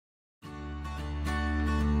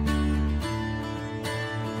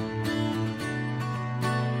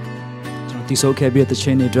ဒီဆိုခဲ့ပြီး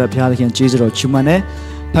တဲ့ချင်းတွေအတွက်ဘုရားသခင်ကျေးဇူးတော်ချီးမွမ်းတယ်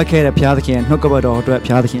ဖတ်ခဲ့တဲ့ဘုရားသခင်နှုတ်ကပတ်တော်အတွက်ဘု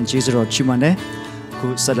ရားသခင်ကျေးဇူးတော်ချီးမွမ်းတယ်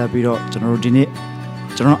အခုဆက်လက်ပြီးတော့ကျွန်တော်တို့ဒီ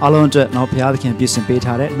နေ့ကျွန်တော်အားလုံးအတွက်တော့ဘုရားသခင်ပြည့်စုံပေး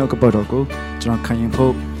ထားတဲ့နှုတ်ကပတ်တော်ကို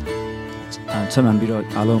ကျွန်တော်ခံယူဖို့ဆက်မှန်ပြီးတော့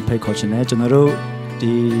အားလုံးဖိတ်ခေါ်ခြင်းနဲ့ကျွန်တော်တို့ဒီ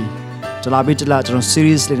တလာပြီးတလာကျွန်တော်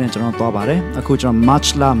series လေးနဲ့ကျွန်တော်သွားပါတယ်အခုကျွန်တော် March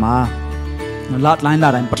လမှာlast line လာ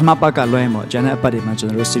တိုင်းပထမပတ်ကလွှဲမှာကျန်တဲ့အပတ်တွေမှာကျွန်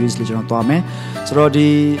တော်တို့ series လေးကျွန်တော်သွားမယ်ဆိုတော့ဒီ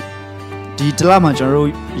တလမှာကျွန်တော်တို့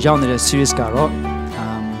ရောက်နေတဲ့ series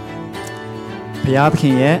ကတော့ဘုရားသခ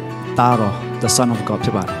င်ရဲ့သားတော် the son of God ဖြ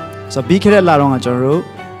စ်ပါတယ်ဆိုတော့ပြီးခဲ့တဲ့လတော့ကျွန်တော်တို့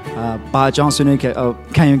ဘာကြောင့်ဆွေးနွေးခဲ့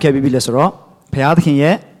ခံယူခဲ့ပြီးလဲဆိုတော့ဘုရားသ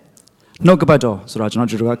ခင်ရဲ့နှုတ်ကပတ်တော်ဆိုတော့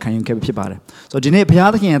ကျွန်တော်တို့ကခံယူခဲ့ပြီးဖြစ်ပါတယ်ဆိုတော့ဒီနေ့ဘု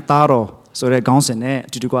ရားသခင်ရဲ့သားတော်ဆိုတဲ့ခေါင်းစဉ်နဲ့အ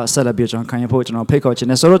တူတူကဆက်လက်ပြီးကျွန်တော်ခံယူဖို့ကျွန်တော်ဖိတ်ခေါ်ခြင်း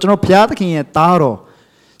နဲ့ဆိုတော့ကျွန်တော်ဘုရားသခင်ရဲ့သားတော်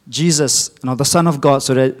Jesus the son of God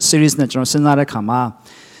ဆိုတဲ့ series နဲ့ကျွန်တော်စဉ်းစားတဲ့အခါမှာ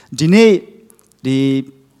ဒီ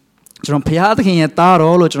နေ့ဒီကျွန်တော်ဘုရားသခင်ရဲ့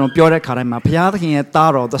သားတော်လို့ကျွန်တော်ပြောတဲ့အခါတိုင်းမှာဘုရားသခင်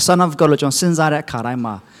ရဲ့သားတော် the son of God လို့ကျွန်တော်စဉ်းစားတဲ့အခါတိုင်း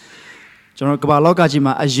မှာကျွန်တော်ကမ္ဘာလော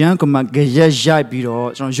ကကြီးမှာအယံကမှကြရက်ရိုက်ပြီးတော့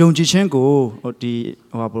ကျွန်တော်ယုံကြည်ခြင်းကိုဒီ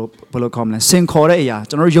ဘယ်လိုခေါ်မလဲစင်ခေါ်တဲ့အရာ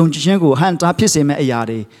ကျွန်တော်ယုံကြည်ခြင်းကိုဟန်တာဖြစ်စေမဲ့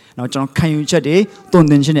အရာတွေနော်ကျွန်တော်ခံယူချက်တွေတုံ့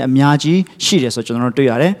တင်ခြင်းတွေအများကြီးရှိတယ်ဆိုတော့ကျွန်တော်တွေ့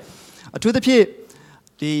ရတယ်အထူးသဖြင့်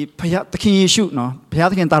ဒီဘုရားသခင်ယေရှုနော်ဘု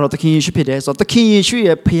ရားသခင်သားတော်သခင်ယေရှုဖြစ်တယ်ဆိုတော့သခင်ယေရှု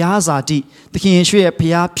ရဲ့ဘုရားဇာတိသခင်ယေရှုရဲ့ဘု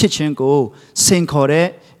ရားဖြစ်ခြင်းကိုစင်ခေါ်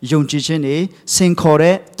တဲ့ယုံကြည်ခြင်းတွေ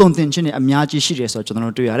စင်ခေါ်တဲ့တုံ့တင်ခြင်းတွေအများကြီးရှိတယ်ဆိုတော့ကျွန်တော်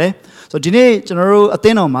တို့တွေ့ရတယ်ဆိုတော့ဒီနေ့ကျွန်တော်တို့အ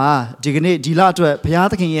သင်းတော်မှာဒီကနေ့ဒီလအတွက်ဘုရား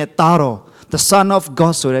သခင်ရဲ့သားတော် the son of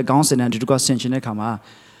God ဆိုတဲ့ခေါင်းစဉ်နဲ့ဒီကဆင်ခြင်တဲ့အခါ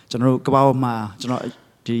မှာကျွန်တော်တို့ကမ္ဘာပေါ်မှာ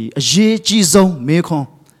ကျွန်တော်ဒီအရေးကြီးဆုံးမေခွန်း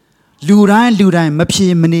လူတိုင်းမဖြေ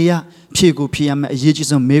မနေရဖြေကိုဖြေရမယ်အ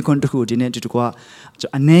ရေးကြီးဆုံးမေခွန်းတစ်ခုဒီနေ့ဒီကအ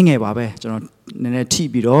နှဲငယ်ပါပဲကျွန်တော်နည်းန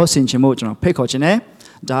ည်းထိပြီးတော့ဆင်ခြင်ဖို့ကျွန်တော်ဖိတ်ခေါ်ခြင်း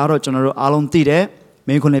နဲ့ဒါကတော့ကျွန်တော်တို့အားလုံးသိ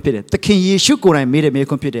တဲ့မေခွန်းလေးဖြစ်တယ်သခင်ယေရှုကိုယ်တိုင်မေး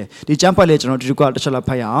တဲ့မေခွန်းဖြစ်တယ်ဒီကျမ်းပတ်လေးကျွန်တော်ဒီကတစ်ချက်လောက်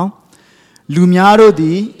ဖတ်ရအောင်လူများတို့သ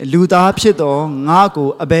ည်လူသားဖြစ်သောငါ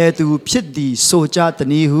ကိုအဘယ်သူဖြစ်သည်ဆိုကြသ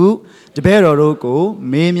ည်ဟုတပည့်တော်တို့ကို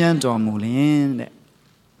မေးမြန်းတော်မူလင်တဲ့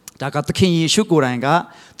ဒါကသခင်ယေရှုကိုယ်တိုင်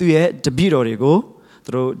ကသူ့ရဲ့တပည့်တော်တွေကိုသူ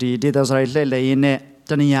တို့ဒီဒေသစာရေးလှည့်လည်ရင်း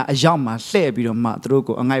နဲ့တဏှာအရောက်မှာလှ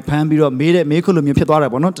ည့်ပြီးတော့မှသူတို့ကိုအငိုက်ဖမ်းပြီးတော့မေးတဲ့မေခွန်းလို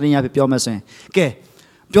မျိုးဖြစ်သွားတာပေါ့နော်တဏှာပြောမယ်ဆိုရင်ကဲ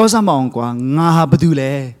ပြောစမ်းမအောင်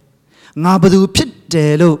ကွာငါဟာဘာတူလဲငါဘသူဖြစ်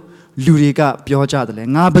တယ်လို့လူတွေကပြောကြတယ်လေ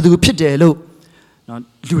ငါဘသူဖြစ်တယ်လို့နော်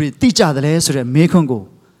လူတွေသိကြတယ်လေဆိုတဲ့မေခွန်းကို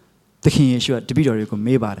သခင်ယေရှုကတပည့်တော်တွေ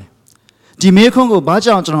ကိုမေးပါတယ်ဒီမေခွန်း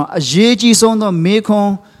ကိုဘာကြောင့်ကျွန်တော်အရေးကြီးဆုံးသောမေခွ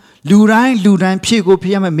န်းလူတိုင်းဖြည့်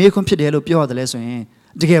ကိုဖြည့်ရမယ့်မေခွန်းဖြစ်တယ်လို့ပြောရတယ်လေဆို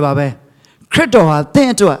ရင်တကယ်ပါပဲခရစ်တော်ဟာသင်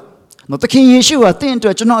အတွက်နော်သခင်ယေရှုဟာသင်အတွ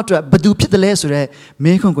က်ကျွန်တော်အတွက်ဘသူဖြစ်တယ်လဲဆိုတဲ့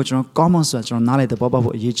မေခွန်းကိုကျွန်တော်ကောင်းမွန်စွာကျွန်တော်နားလည်သဘောပေါက်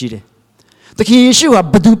ဖို့အရေးကြီးတယ်သခင်ယေရှုဟာ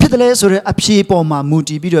ဘသူဖြစ်တယ်လဲဆိုတဲ့အဖြေပေါ်မှာမူတ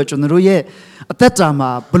ည်ပြီးတော့ကျွန်တော်တို့ရဲ့အသက်တာ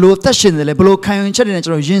မှာဘလို့အသက်ရှင်တယ်လဲဘလို့ခံယူချက်တွေနဲ့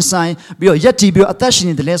ကျွန်တော်ရင်ဆိုင်ပြီးတော့ယက်တည်ပြီးတော့အ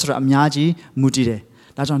သက်ရှင်နေတယ်လဲဆိုတာအများကြီးမူတည်တယ်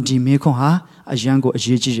။ဒါကြောင့်ဒီမေခွန်းဟာအရန်ကိုအ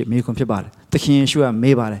ရေးကြီးတဲ့မေခွန်းဖြစ်ပါတယ်။သခင်ယေရှုက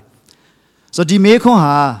မေးပါတယ်။ဆိုတော့ဒီမေခွန်းဟာ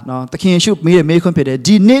နော်သခင်ယေရှုမေးတဲ့မေခွန်းဖြစ်တယ်။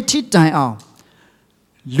ဒီနေ့ထိတိုင်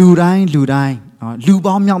အောင်လူတို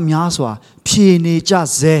င်းနော်လူပေါင်းမြောက်များစွာ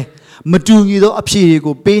ဖြေနေကြစေမတူညီသောအဖြေတွေ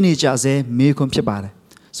ကိုပေးနေကြစေမေခွန်းဖြစ်ပါတယ်။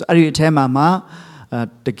ဆိုအဲ့ဒီအထဲမှာ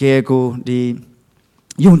တကယ်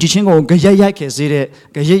ကိုဒီယုံကြည်ခြင်းကိုကြရိုက်ခဲ့စေ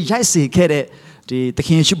တဲ့ကြရိုက်စေခဲ့တဲ့ဒီသခ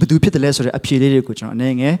င်ယေရှုဘသူဖြစ်တယ်လဲဆိုတဲ့အဖြေလေးတွေကိုကျွန်တော်အ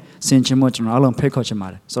နေငယ်ဆင်ခြင်ဖို့ကျွန်တော်အားလုံးဖိတ်ခေါ်ချင်ပါ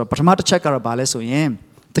တယ်ဆိုတော့ပထမတစ်ချက်ကတော့ဘာလဲဆို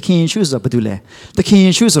ရင်သခင်ယေရှုဆိုတာဘသူလဲသခင်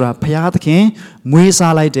ယေရှုဆိုတာဘုရားသ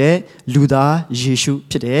ခင်မွေးစားလိုက်တဲ့လူသားယေရှု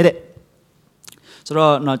ဖြစ်တယ်တဲ့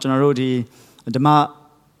ဆိုတော့ကျွန်တော်တို့ဒီဓမ္မ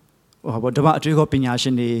အတွေ့အခေါ်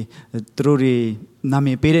ပညာရှင်တွေသူတို့တွေနာမ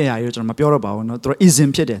ည်ပေးတဲ့အရာတွေကျွန်တော်မပြောတော့ပါဘူးเนาะသူတို့ ism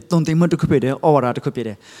ဖြစ်တယ်တုံတင်မှုတစ်ခုဖြစ်တယ်ဩဝါဒတစ်ခုဖြစ်တ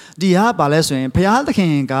ယ်ဒီဟာဘာလဲဆိုရင်ဘုရားသ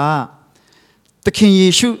ခင်ကသခင်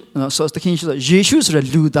ယေရှုဆိုသခင်ယေရှုဆို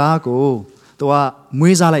တဲ့လူသားကိုသူက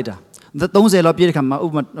မွေးစားလိုက်တာ30လောက်ပြည့်တဲ့ခါမှာ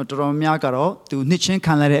ဥပမာတော်တော်များကတော့သူနှစ်ချင်း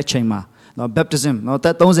ခံလိုက်တဲ့အချိန်မှာနော် baptism နော်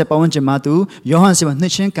သက်30ပတ်ဝန်းကျင်မှာသူယောဟန်စီ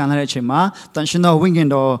မှာနှစ်ချင်းခံလိုက်တဲ့အချိန်မှာတန်ရှင်တော်ဝိညာဉ်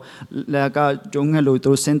တော်ကကျုံငယ်လို့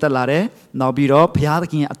သူဆင်းသက်လာတယ်နောက်ပြီးတော့ဘုရား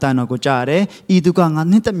သခင်ရဲ့အတန်တော်ကိုကြားရတယ်ဤသူကငါ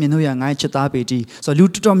နှစ်သက်မြင်လို့ရငါ့ချစ်သားပေတည်း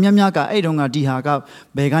ဆိုတော့လူတော်တော်များများကအဲ့တုန်းကဒီဟာက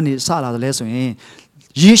ဘယ်ကနေစလာတယ်လဲဆိုရင်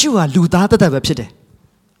ယေရှုဟာလူသားသက်သက်ပဲဖြစ်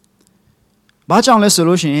တယ်ဘာကြောင့်လဲ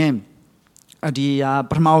ဆိုလို့ရှိ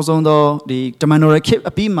ရင်ဒီပထမဆုံးသောဒီတမန်တော်ရဲ့ခေတ်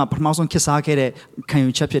အပြီးမှာပထမဆုံးခေတ်စားခဲ့တဲ့ခံယူ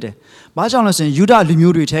ချက်ဖြစ်တယ်။ဘာကြောင့်လဲဆိုရင်ယူဒလူ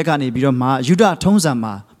မျိုးတွေထဲကနေပြီးတော့မှယူဒထုံးစံ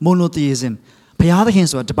မှာ monotheism ဘုရားသ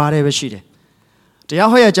ခင်ဆိုတာတပါးတည်းပဲရှိတယ်။တရား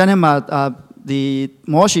ဟောရကျမ်းထဲမှာဒီ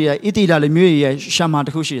မောရှေရဲ့ဣတိလလူမျိုးရဲ့ရှာမာ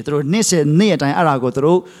တစ်ခုရှိတယ်။သူတို့နေ့အတိုင်းအဲ့ဒါကိုသူ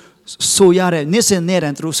တို့ဆိုရတဲ့နေ့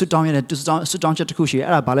တိုင်းသူတို့ဆွတောင်းရတဲ့ဆွတောင်းချက်တစ်ခုရှိတယ်။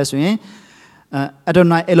အဲ့ဒါဘာလဲဆိုရင်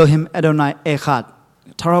Adonai Elohim Adonai Echad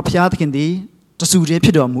ထာဝရဘုရားသခင်ဒီတဆူတည်းဖြ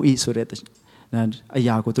စ်တော်မူ၏ဆိုတဲ့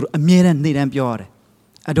အရာကိုသူတို့အမြဲတမ်းနေ့တိုင်းပြောရတယ်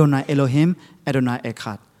Adonai Elohim Adonai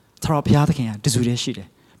Echad သာရဘုရားသခင်ကတစုတည်းရှိတယ်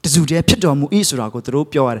တစုတည်းဖြစ်တော်မူ၏ဆိုတာကိုသူတို့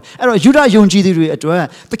ပြောရတယ်အဲ့တော့ယူဒယုံကြည်သူတွေအတွက်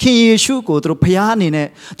သခင်ယေရှုကိုသူတို့ဘုရားအနေနဲ့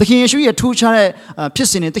သခင်ယေရှုရဲ့ထူးခြားတဲ့ဖြစ်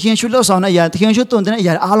စဉ်တွေသခင်ယေရှုလှုပ်ဆောင်တဲ့အရာသခင်ယေရှုတုံ့တဲ့အ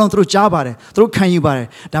ရာအားလုံးသူတို့ကြားပါတယ်သူတို့ခံယူပါတယ်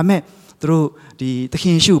ဒါပေမဲ့သူတို့ဒီသခ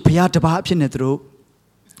င်ယေရှုဘုရားတစ်ပါးအဖြစ်နဲ့သူတို့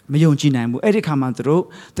မယုံကြည်နိုင်ဘူးအဲ့ဒီခါမှာသူတို့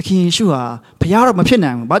သခင်ယေရှုဟာဘုရားတော့မဖြစ်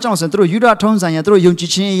နိုင်ဘူးဘာကြောင့်လဲဆိုတော့သူတို့ယူဒထုံးစံရသူတို့ယုံကြ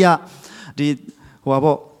ည်ခြင်းအရာဒီဟိုပါ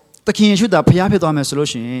ပေါ့သခင်ယေရှုသာဘုရားဖြစ်သွားမယ်ဆိုလို့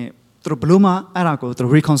ရှိရင်သူတို့ဘလို့မှအဲ့ဒါကိုသူ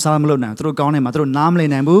တို့ reconcile မလုပ်နိုင်ဘူးသူတို့ကောင်းနေမှာသူတို့နားမလည်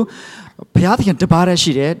နိုင်ဘူးဘုရားသခင်တပါးတည်း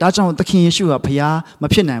ရှိတယ်ဒါကြောင့်သခင်ယေရှုဟာဘုရားမ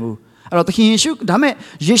ဖြစ်နိုင်ဘူးအဲ့တော့သခင်ယေရှုဒါမဲ့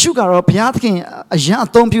ယေရှုကတော့ဘုရားသခင်အရန်အ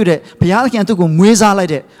သုံးပြုတဲ့ဘုရားသခင်သူ့ကိုမွေးစားလို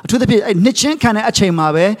က်တဲ့အထူးသဖြင့်အဲ့နှစ်ချင်းခံတဲ့အချိန်မှာ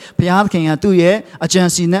ပဲဘုရားသခင်ကသူ့ရဲ့အကြံ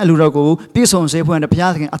စီနဲ့အလိုတော်ကိုပြည့်စုံစေဖို့နဲ့ဘု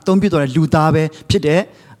ရားသခင်အသုံးပြုတော်တဲ့လူသားပဲဖြစ်တယ်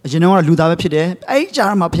အရင်တော့လူသားပဲဖြစ်တယ်အဲ့ဒီ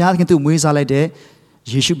ကြားမှာဘုရားသခင်သူ့မွေးစားလိုက်တဲ့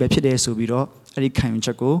ယေရှုပဲဖြစ်တယ်ဆိုပြီးတော့အဲ့ဒီခံယူချ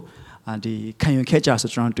က်ကိုဒီခံယူခဲ့ကြဆို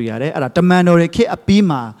ကျွန်တော်တွေ့ရတယ်အဲ့ဒါတမန်တော်တွေခေတ်အပြီး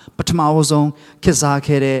မှာပထမဆုံးခေတ်စား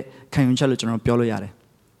ခဲ့တဲ့ခံယူချက်လို့ကျွန်တော်ပြောလို့ရတယ်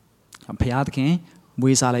ဘုရားသခင်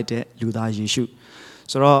မွေးစားလိုက်တဲ့လူသားယေရှု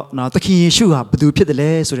ဆိုတော့နော်သခင်ယေရှုဟာဘယ်သူဖြစ်တယ်လဲ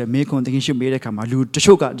ဆိုတဲ့မေးခွန်းသခင်ယေရှုမေးတဲ့အခါမှာလူတ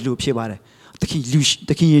ချို့ကဒီလိုဖြေပါတယ်သခ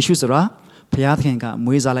င်ယေရှုဆိုတာဘုရားသခင်က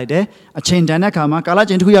မွေးစားလိုက်တယ်အချိန်တန်တဲ့အခါမှာကာလ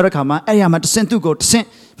ချိန်တစ်ခုရောက်တဲ့အခါမှာအဲ့ဒီမှာတဆင့်သူ့ကိုတဆင့်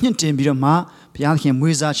မြင့်တင်ပြီးတော့မှဘုရားသခင်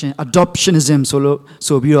မွေးစားခြင်း adoptionism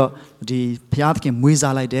ဆိုပြီးတော့ဒီဘုရားသခင်မွေး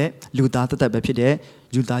စားလိုက်တဲ့လူသားတသက်ပဲဖြစ်တဲ့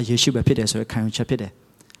လူသားယေရှုပဲဖြစ်တယ်ဆိုတဲ့ခံယူချက်ဖြစ်တယ်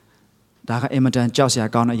ဒါကအင်မတန်ကြောက်စရာ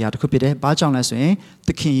ကောင်းတဲ့အရာတစ်ခုဖြစ်တယ်။ဘာကြောင့်လဲဆိုရင်သ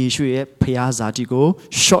ခင်ယေရှုရဲ့ဖခင်ဇာတိကို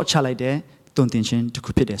short ချလိုက်တဲ့တုံတင်ခြင်းတစ်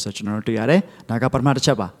ခုဖြစ်တယ်ဆိုတော့ကျွန်တော်တို့တွေ့ရတယ်။ဒါကပထမတစ်ချ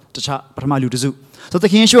က်ပါ။တခြားပထမလူတစု။ဆိုတော့သ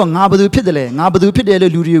ခင်ယေရှုကငါဘယ်သူဖြစ်တယ်လဲ။ငါဘယ်သူဖြစ်တယ်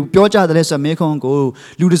လို့လူတွေကိုပြောကြတယ်လဲဆိုတော့မေခွန်းကို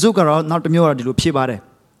လူတစုကတော့နောက်တစ်မျိုးကတော့ဒီလိုဖြေပါတယ်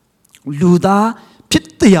။လူသားဖြစ်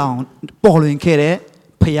တဲ့အောင်ပေါ်လွင်ခဲ့တဲ့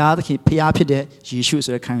ဖခင်သခင်ဖခင်ဖြစ်တဲ့ယေရှု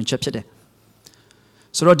ဆိုတဲ့ခံယူချက်ဖြစ်တယ်။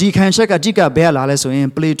ဆိုတော့ဒီခံချက်ကတိကဘယ်လာလဲဆိုရင်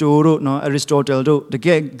ပလေတိုတို့နော်အရစ်စတိုတယ်တို့တက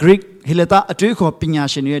ယ် Greek ဟီလတာအတွေ့အခေါ်ပညာ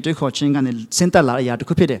ရှင်တွေအတွေ့အခေါ်ချင်းကနေဆင်းသက်လာတဲ့အရာတစ်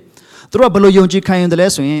ခုဖြစ်တယ်။သူတို့ကဘယ်လိုယုံကြည်ခံယူတယ်လဲ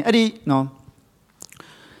ဆိုရင်အဲ့ဒီနော်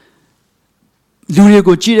လူတွေ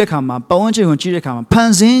ကိုကြည့်တဲ့အခါမှာပဝန်းကျင်ကိုကြည့်တဲ့အခါမှာဖ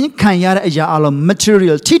န်ဆင်းခံရတဲ့အရာအလုံး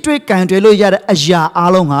material ထိတွေ့ကံတွေလို့ရတဲ့အရာအ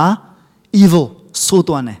လုံးဟာ evil ဆိုး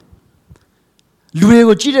သွမ်းတယ်။လူတွေ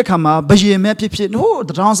ကိုကြည့်တဲ့အခါမှာဘယင်မဲ့ဖြစ်ဖြစ်ဟိုတ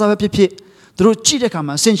ထောင်စားပဲဖြစ်ဖြစ်သူတို့ကြည့်တဲ့အခါ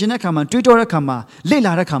မှာဆင်ခြင်တဲ့အခါမှာတွေးတောတဲ့အခါမှာလေ့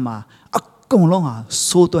လာတဲ့အခါမှာအကုန်လုံးဟာ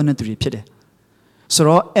စိုးသွမ်းတဲ့သူတွေဖြစ်တယ်ဆို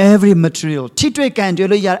တော့ every material ထိတွေ့ကံတွေ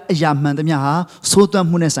လို့ရအရာမှန်သမျှဟာစိုးသွမ်း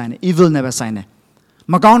မှုနဲ့ဆိုင်တယ် evil နဲ့ပဲဆိုင်တယ်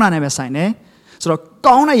မကောင်းတာနဲ့ပဲဆိုင်တယ်ဆိုတော့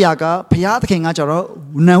ကောင်းတဲ့အရာကဘုရားသခင်ကကြတော့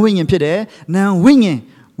နာဝိညာဉ်ဖြစ်တယ်နာဝိညာ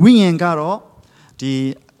ဉ်ကတော့ဒီ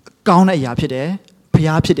ကောင်းတဲ့အရာဖြစ်တယ်ဘု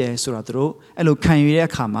ရားဖြစ်တယ်ဆိုတော့သူတို့အဲ့လိုခံယူတဲ့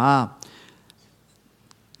အခါမှာ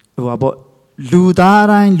ဟိုပါပေါ့လူသား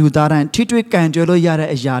တိုင်းထိတွေ့ကံကြွလို့ရတဲ့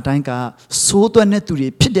အရာတိုင်းကစိုးသွမ်းတဲ့သူတွေ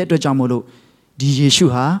ဖြစ်တဲ့အတွက်ကြောင့်မို့လို့ဒီယေရှု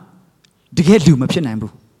ဟာတကယ်လူမဖြစ်နိုင်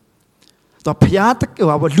ဘူး။တော့ဘုရားဟို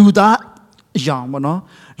ပါလူသားအယောင်ပေါ့နော်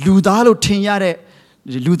လူသားလို့ထင်ရတဲ့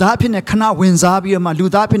လူသားအဖြစ်နဲ့ခဏဝင်စားပြီးတော့မှလူ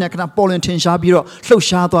သားအဖြစ်နဲ့ခဏပေါ်လွင်ထင်ရှားပြီးတော့လှုပ်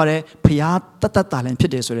ရှားသွားတဲ့ဘုရားတတ်တာလည်းဖြ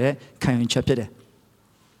စ်တယ်ဆိုတဲ့ခံယူချက်ဖြစ်တယ်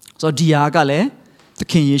။ဆိုတော့ဒီဟာကလည်းသ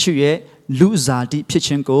ခင်ယေရှုရဲ့လူဇာတိဖြစ်ခြ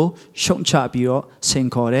င်းကိုရှုံချပြီးတော့ဆင်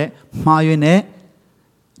ခေါ်တဲ့မှားယွင်းတဲ့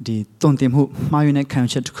ဒီတုံ့တင်မှုမှားယွင်းတဲ့ခံယူ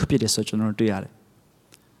ချက်တစ်ခုဖြစ်တယ်ဆိုကျွန်တော်တို့တွေ့ရတယ်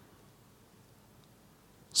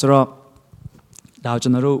ဆိုတော့ဒါကျွ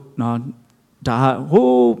န်တော်တို့နော်ဒါ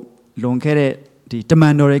ဟိုးလွန်ခဲ့တဲ့ဒီတမ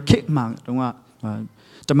န်တော်ရဲ့ခေတ်မှာတုန်းက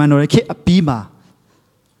တမန်တော်ရဲ့ခေတ်အပြီးမှာ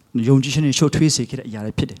ယုံကြည်ခြင်းနဲ့ရှုပ်ထွေးစေခဲ့တဲ့အရာ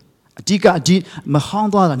တွေဖြစ်တယ်အဓိကမဟောင်း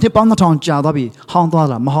သွားတာနှစ်ပေါင်း2000ကြာသွားပြီဟောင်းသွား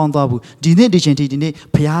တာမဟောင်းသွားဘူးဒီနေ့ဒီချိန်ဒီနေ့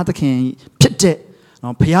ဘုရားသခင်ဖြစ်တဲ့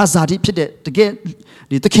နော်ဘုရားဇာတိဖြစ်တဲ့တကယ်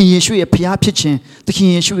ဒီသခင်ယေရှုရဲ့ဘုရားဖြစ်ခြင်းသခင်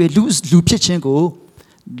ယေရှုရဲ့လူဖြစ်ခြင်းကို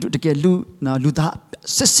တကယ်လူသား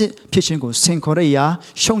စစ်ဖြစ်ခြင်းကိုဆင်ခေါ်တဲ့အရာ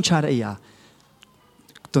ရှုံချတဲ့အရာ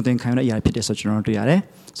တုံ့တင်ခံရတဲ့အရာဖြစ်တယ်ဆိုကျွန်တော်တို့တွေ့ရတယ်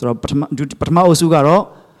ဆိုတော့ပထမအုပ်စုကတော့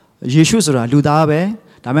ယေရှုဆိုတာလူသားပဲ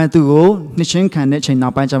ဒါပေမဲ့သူ့ကိုနှစ်ချင်းခံတဲ့အချိန်နော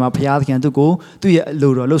က်ပိုင်းကျမှဘုရားသခင်သူ့ကိုသူ့ရဲ့အ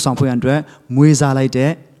လိုတော်လှုပ်ဆောင်ဖို့ရန်အတွက်မွေးစားလိုက်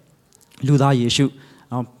တဲ့လူသားယေရှု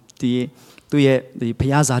နော်သူ့ရဲ့ဒီဘု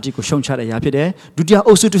ရားဇာတိကိုရှုံချတဲ့အရာဖြစ်တယ်ဒုတိယ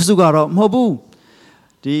အုပ်စုတစ်စုကတော့မဟုတ်ဘူး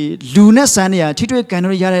ဒီလူနဲ့ဆန်တဲ့အရာထိတွေ့ကံ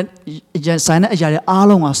တွေရတဲ့ဆိုင်တဲ့အရာတွေအား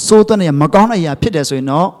လုံးကစိုးသွမ်းတဲ့မကောင်းတဲ့အရာဖြစ်တယ်ဆိုရင်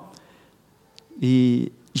တော့ဒီ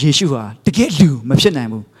ယေရှုဟာတကယ်လူမဖြစ်နိုင်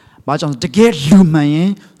ဘူး။ဘာကြောင့်တကယ်လူမှန်ရင်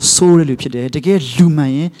ဆိုးရလူဖြစ်တယ်။တကယ်လူမှ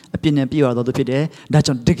န်ရင်အပြစ်နဲ့ပြည့်ရတော့သူဖြစ်တယ်။ဒါ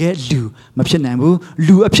ကြောင့်တကယ်လူမဖြစ်နိုင်ဘူး။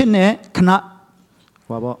လူအဖြစ်နဲ့ခဏ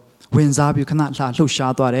ဟောပေါ့ဝင်စားပြီးခဏလှလှုပ်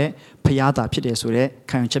ရှားသွားတဲ့ဖျားတာဖြစ်တယ်ဆိုတဲ့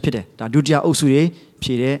ခံယူချက်ဖြစ်တယ်။ဒါဒုတိယအုပ်စုတွေ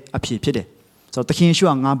ဖြေတဲ့အဖြေဖြစ်တယ်။ ဆိုတော့သခင်ယေရှု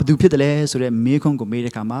ကငါဘယ်သူဖြစ်တယ်လဲဆိုတဲ့မေးခွန်းကို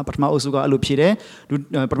မေးတဲ့အခါမှာပထမအုပ်စုကအဲ့လိုဖြေတယ်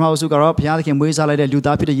ပထမအုပ်စုကတော့ဘုရားသခင်မွေးစားလိုက်တဲ့လူ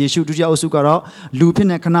သားဖြစ်တဲ့ယေရှုဒုတိယအုပ်စု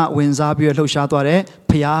ကတော့လူဖြစ်တဲ့ခဏဝင်စားပြီးလှုပ်ရှားသွားတဲ့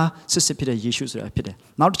ဘုရားစစ်ဖြစ်တဲ့ယေရှုဆိုတာဖြစ်တယ်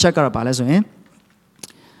နောက်တစ်ချက်ကတော့ဘာလဲဆို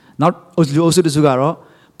ရင်နောက်လူအုပ်စုတစ်စုကတော့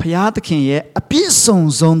ဘုရားသခင်ရဲ့အပြည့်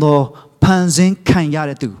စုံဆုံးသောဖန်ဆင်းခံရ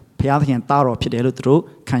တဲ့သူဘုရားသခင်သားတော်ဖြစ်တယ်လို့သူတို့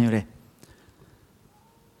ခံရတယ်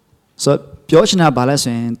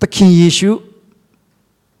ဆိုပြောချင်တာဘာလဲဆိုရင်သခင်ယေရှု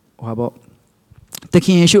ဟာပေါ့သခ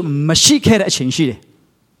င်ယေရှုမရှိခဲ့တဲ့အချိန်ရှိ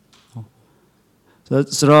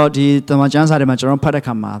တယ်ဆိုတော့ဒီတမန်ကျမ်းစာထဲမှာကျွန်တော်ဖတ်တဲ့အ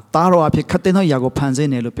ခါမှာသားတော်အဖြစ်ခတ်တဲ့သောຢာကိုဖန်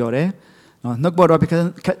ဆင်းတယ်လို့ပြောတယ်နော်နှုတ်ကပတ်တော်အဖြစ်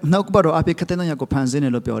ခတ်တဲ့သောຢာကိုဖန်ဆင်းတ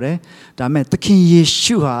ယ်လို့ပြောတယ်ဒါပေမဲ့သခင်ယေ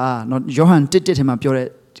ရှုဟာနော်ယောဟန်1:1ထဲမှာပြောတဲ့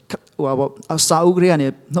ဟိုပေါ့အစာအုပ်ကလေး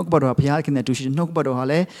ကနေနှုတ်ကပတ်တော်ဘုရားသခင်နဲ့တူရှိနှုတ်ကပတ်တော်ဟာ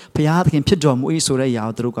လည်းဘုရားသခင်ဖြစ်တော်မူ၏ဆိုတဲ့ຢာ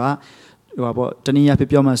ကိုသူတို့ကဟိုပေါ့တနည်းအားဖြင့်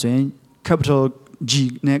ပြောမှဆိုရင် capital G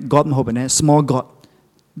နဲ့ God မဟုတ်ဘဲနဲ့ small God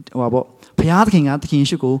ဟိုပေါ့ဘုရားသခင်ကသ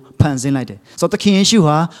ခင်ယေရှုကိုဖန်ဆင်းလိုက်တယ်ဆိုတော့သခင်ယေရှု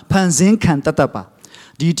ဟာဖန်ဆင်းခံတတ်ပါ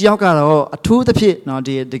ဒီတယောက်ကတော့အထူးသဖြ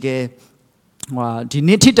င့်နော်ဒီတကယ်ဟိုဒီ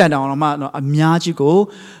နေ့ထိတိုင်တောင်တော့မှနော်အများကြီး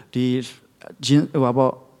ကိုဒီဟို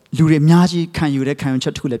ပေါ့လူတွေအများကြီးခံယူ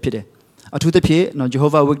တဲ့ခံယူချက်တစ်ခုလည်းဖြစ်တယ်အထူးသဖြင့်နော်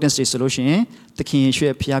Jehovah Witness တွေဆိုလို့ရှိရင်သခင်ယေ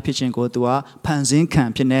ရှုရဲ့ဖျားဖြစ်ခြင်းကိုသူကဖန်ဆင်းခံ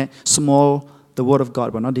ဖြစ်နေ small the word of God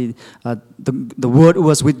ပေါ့နော်ဒီ the word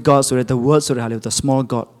was with God ဆိုတဲ့ the word ဆိုတဲ့ဟာလေး the small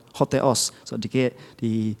God hotheos ဆိုတ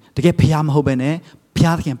ကယ်ဖျားမဟုတ်ဘဲ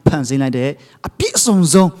နဲ့ဖျားသခင်ဖန်ဆင်းလိုက်တဲ့အပြည့်အစုံ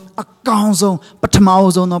ဆုံးအကောင်းဆုံးပထမ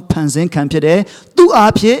ဆုံးသောဖန်ဆင်းခံဖြစ်တဲ့သူ့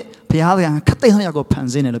အားဖြင့်ဘုရားသခင်ခတ်သိမ်းဟောက်ကိုဖန်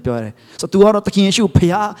ဆင်းတယ်လို့ပြောရတယ်ဆိုတော့ तू ကတော့သခင်ယေရှုဘု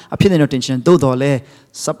ရားအဖြစ်နဲ့တော့တင်ရှင်သို့တော်လဲ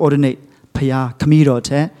subordinate ဘုရားခမည်းတော်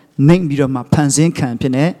တဲ့နှိမ့်ပြီးတော့မှဖန်ဆင်းခံဖြ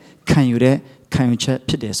စ်နေခံယူ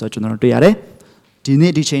တဲ့ခံယူချက်ဖြစ်တယ်ဆိုတော့ကျွန်တော်တို့တွေ့ရတယ်ဒီ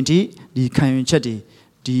နေ့ဒီချိန်ထိဒီခံယူချက်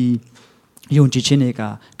တွေဒီယုံကြည်ခြင်းတွေ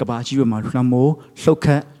ကကဘာကြီးဘက်မှာလွှမ်းမိုးလှုပ်ခ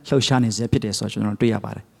တ်လှုပ်ရှားနေစေဖြစ်တယ်ဆိုတော့ကျွန်တော်တို့တွေ့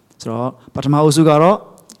ရပါတယ်ဆိုတော့ပထမအုပ်စု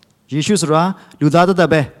ကတော့ယေရှုဆိုတာလူသားတသက်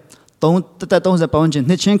ပဲ30ပေါင်းချ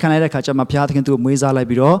င်းနှစ်ချင်းခံလိုက်တဲ့ခါကျမှဘုရားသခင်သူ့ကိုမွေးစား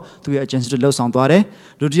လိုက်ပြီးတော့သူ့ရဲ့အကျင့်တွေလှုပ်ဆောင်သွား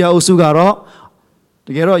တယ်ဒုတိယအုပ်စုကတော့တ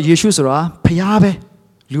ကယ်တော့ယေရှုဆိုတာဘုရားပဲ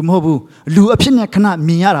လူမဟုတ်ဘူးလူအဖြစ်နဲ့ခဏ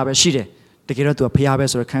မြင်ရတာပဲရှိတယ်တကယ်တော့သူကဘု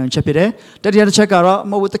ရားပဲဆိုတော့ခံယူချက်ဖြစ်တယ်တတိယတစ်ချက်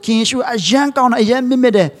ကတော့မဟုတ်ဘူးသခင်ယေရှုအယံကောင်းတဲ့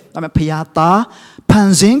အယံမြင့်တဲ့ဒါပေမဲ့ဘုရားသား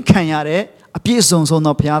ဖန်ဆင်းခံရတဲ့အပြည့်စုံဆုံး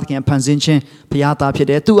သောဘုရားသခင်ဖန်ဆင်းခြင်းဘုရားသားဖြစ်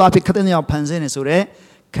တယ်သူ့အဖြစ်ခတဲ့နေရာဖန်ဆင်းနေဆိုတဲ့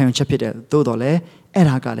ခံယူချက်ဖြစ်တယ်သို့တော်လည်းအဲ့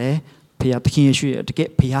ဒါကလည်းဘုရားသခင်ယေရှုရဲ့တကယ်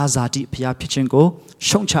ဘုရားဇာတိဘုရားဖြစ်ခြင်းကို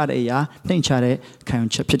ရှုံချတဲ့အရာနှိမ်ချတဲ့ခံယူ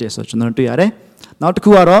ချက်ဖြစ်တယ်ဆိုတော့ကျွန်တော်တွေ့ရတယ်နောက်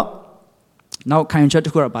တစ်ခုကတော့နောက်ခံယူချက်တ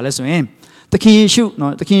စ်ခုကတော့ဘာလဲဆိုရင်သခင်ယေရှု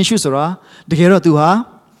နော်သခင်ယေရှုဆိုတာတကယ်တော့သူ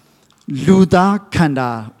ဟာလူသားခန္ဓာ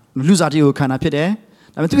လူဇာတိကိုခန္ဓာဖြစ်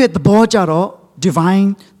တယ်ဒါပေမဲ့သူရဲ့သဘောကြတော့ divine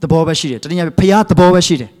သဘောပဲရှိတယ်တနည်းအားဖြင့်ဘုရားသဘောပဲ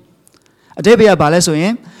ရှိတယ်အတိတ်ဘယ်ကဘာလဲဆို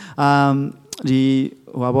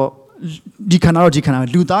ရင်ဒီဟိုပါဒီခန္ဓာတော့ဒီခန္ဓာ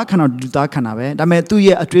လူသားခန္ဓာလူသားခန္ဓာပဲဒါပေမဲ့သူ့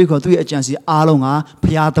ရဲ့အတွေးခေါ်သူ့ရဲ့အကြံစီအားလုံးကဘု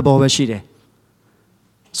ရားသဘောပဲရှိ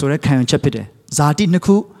တယ်ဆိုတဲ့ခံယူချက်ဖြစ်တယ်ဇာတိနှစ်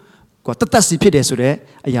ခုကတသက်စီဖြစ်တယ်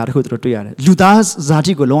ဆိုတဲ့အရာတစ်ခုတို့တွေ့ရတယ်လူ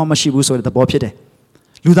သားဇာတိကိုလုံးဝမရှိဘူးဆိုတဲ့သဘောဖြစ်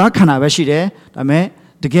တယ်လူသားခန္ဓာပဲရှိတယ်ဒါပေမဲ့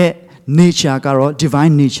တကယ် nature ကတော့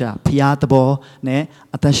divine nature ဘုရားသဘောနဲ့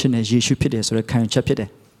အသက်ရှင်တဲ့ယေရှုဖြစ်တယ်ဆိုတဲ့ခံယူချက်ဖြစ်တယ်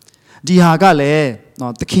ဒီဟာကလ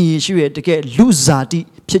ည်းနော်သခင်ယေရှုရဲ့တ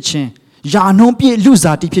ကယ်လူဇာတိဖြစ်ခြင်းယာနှုံးပြည့်လူ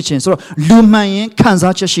ဇာတိဖြစ်ခြင်းဆိုတော့လူမှန်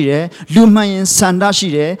ရင်ခံစားချက်ရှိတယ်လူမှန်ရင်စန္ဒရှိ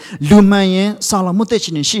တယ်လူမှန်ရင်စာလမှု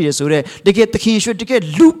တဲ့ခြင်းရှိတယ်ဆိုတော့တကယ်သခင်ယေရှုတကယ်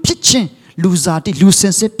လူဖြစ်ခြင်းလူဇာတိလူစ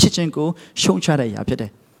င်စစ်ဖြစ်ခြင်းကိုရှုံချတဲ့အရာဖြစ်တယ်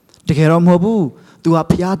တကယ်တော့မဟုတ်ဘူးသူ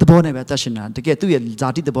ကဘုရားသဘောနဲ့ပဲသက်ရှင်တာတကယ်သူ့ရဲ့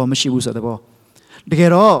ဇာတိသဘောမရှိဘူးဆိုတဲ့သဘောတ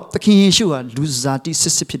ကယ်တော့သခင်ယေရှုကလူဇာတိစ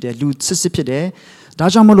စ်ဖြစ်တယ်လူစစ်ဖြစ်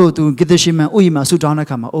တယ်ဒါကြောင့်မလို့သူဂေသရှိမန်ဥယျာဉ်မှာဆူတောင်းတဲ့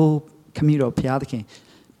အခါမှာအိုးခမည်းတော်ဘုရားသခင်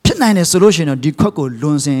ဖြစ်နိုင်တယ်ဆိုလို့ရှိရင်တော့ဒီခွက်ကို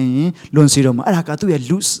လွန်စင်ရင်လွန်စီတော့မှာအဲ့ဒါကသူ့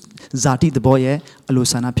ရဲ့လူဇာတိသဘောရဲ့အလို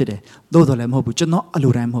ဆန္ဒဖြစ်တယ်သို့တော်လည်းမဟုတ်ဘူးကျွန်တော်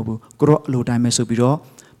အလိုတိုင်းမဟုတ်ဘူးကိုရောအလိုတိုင်းပဲ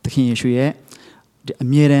ဆိုပြီးတော့သခင်ယေရှုရဲ့အ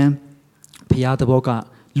မြဲတမ်းဘုရားသဘော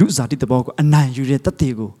ကလူဇာတိသဘောကိုအနိုင်ယူတဲ့တ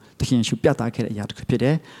သက်ကိုသခင်ယေရှုပြသခဲ့တဲ့အရာတစ်ခုဖြစ်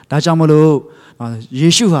တယ်ဒါကြောင့်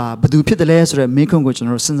မလို့ယေရှုဟာဘယ်သူဖြစ်တယ်လဲဆိုတဲ့မိခွန်းကို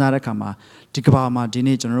ကျွန်တော်တို့စဉ်းစားတဲ့အခါမှာဒီကမ္ဘာ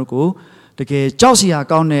မှာဒီနေ့ကျွန်တော်တို့ကိုတကယ်ကြောက်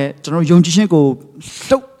စရာကောင်းတဲ့ကျွန်တော်ယုံကြည်ခြင်းကို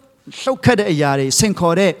လှုပ်ခတ်တဲ့အရာတွေစင်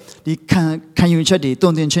ခေါ်တဲ့ဒီခံယူချက်တွေ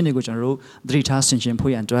တုံ့တင်ခြင်းတွေကိုကျွန်တော်တို့သတိထားဆင်ခြင်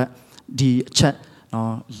ဖို့ရန်အတွက်ဒီ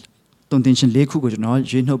အချက်တုံ့တင်ခြင်း၄ခုကိုကျွန်တော်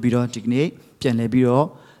ရွေးနှုတ်ပြီးတော့ဒီကနေ့ပြန်လည်ပြီးတော့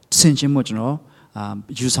ဆင်ခြင်မှု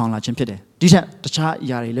ကျွန်တော်ယူဆောင်လာခြင်းဖြစ်တယ်ဒီထက်တခြား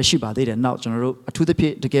အရာတွေလည်းရှိပါသေးတယ်နောက်ကျွန်တော်တို့အထူးသဖြ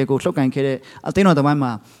င့်တကယ်ကိုလှုပ်ကန်ခဲ့တဲ့အသင်းတော်သမိုင်း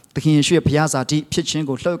မှာသခင်ယေရှုရဲ့ဘုရားဇာတိဖြစ်ခြ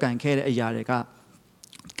င်းကိုလှုပ်ကန်ခဲ့တဲ့အရာတွေ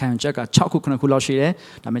ကခံချက်က6ခု9ခုလောက်ရှိ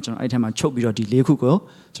တယ်ဒါပေမဲ့ကျွန်တော်အဲ့ထဲမှာချုပ်ပြီးတော့ဒီ၄ခုကို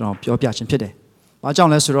ကျွန်တော်ပြောပြခြင်းဖြစ်တယ်။ဘာကြော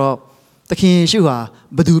င့်လဲဆိုတော့သခင်ယေ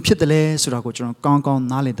ရှုဟာဘယ်သူဖြစ်တယ်လဲဆိုတာကိုကျွန်တော်ကောင်းကောင်း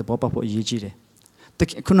နားလည်သဘောပေါက်ဖို့အရေးကြီးတယ်။သ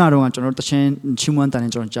ခုနကတော့ကျွန်တော်တချင်းချီးမွမ်းတ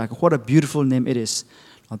န်ကျွန်တော်ကြား what a beautiful name it is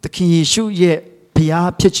သခင်ယေရှုရဲ့ဖျား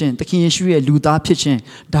ဖြစ်ခြင်းသခင်ယေရှုရဲ့လူသားဖြစ်ခြင်း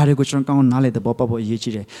ဒါတွေကိုကျွန်တော်ကောင်းနားလည်သဘောပေါက်ဖို့အရေး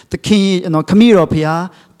ကြီးတယ်သခင်ခမည်းတော်ဖျား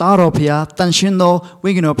သားတော်ဖျားတန်ရှင်းသော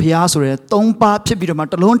ဝိညာဉ်တော်ဖျားဆိုတဲ့သုံးပါးဖြစ်ပြီးတော့မှ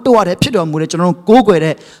တလုံးတော့ရတယ်ဖြစ်တော်မူတဲ့ကျွန်တော်ကိုးကွယ်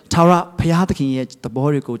တဲ့ထာဝရဖျားသခင်ရဲ့သဘော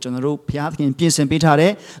တွေကိုကျွန်တော်တို့ဖျားသခင်ပြင်ဆင်ပေးထား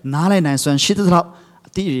တဲ့နားလည်နိုင်စွမ်းရှိသလောက်အ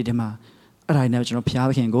တိအကျတွေမှာအဲ့ဒါနဲ့ကျွန်တော်ဖျား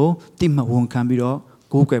သခင်ကိုတိမဝန်ခံပြီးတော့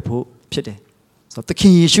ကိုးကွယ်ဖို့ဖြစ်တယ်ဆိုတော့သခ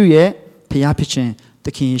င်ယေရှုရဲ့ဖျားဖြစ်ခြင်းသ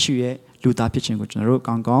ခင်ယေရှုရဲ့လူသားဖြစ်ခြင်းကိုကျွန်တော်တို့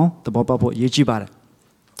ကောင်းကောင်းသဘောပေါက်ဖို့အရေးကြီးပါတယ်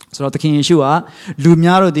ဆိုတော့သခင်ယေရှုဟာလူ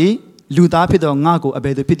များတို့သည်လူသားဖြစ်သောငါ့ကိုအဘ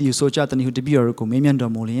ယ်သို့ဖြစ်သည်ဆိုကြတဲ့ဟုတပည့်တော်ကိုမေးမြန်း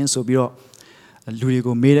တော်မူလျင်ဆိုပြီးတော့လူတွေ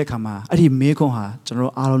ကိုမေးတဲ့အခါမှာအဲ့ဒီမေးခွန်းဟာကျွန်တော်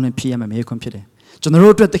တို့အားလုံးနဲ့ဖြေရမယ့်မေးခွန်းဖြစ်တယ်ကျွန်တော်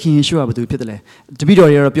တို့အတွက်သခင်ယေရှုဟာဘယ်သူဖြစ်တယ်လဲတပည့်တော်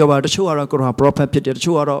တွေကတော့ပြောပါတချို့ကတော့ကိုရောပရောဖက်ဖြစ်တယ်တ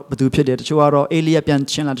ချို့ကတော့ဘယ်သူဖြစ်တယ်တချို့ကတော့အေလိယပြန်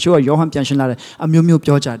ရှင်းလာတချို့ကယောဟန်ပြန်ရှင်းလာတယ်အမျိုးမျိုး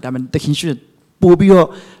ပြောကြတယ်ဒါပေမဲ့သခင်ယေရှုပို့ပြီးတော့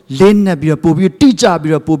လင်းနေပြီးတော့ပို့ပြီးတော့တိကျ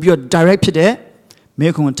ပြီးတော့ပို့ပြီးတော့ direct ဖြစ်တယ်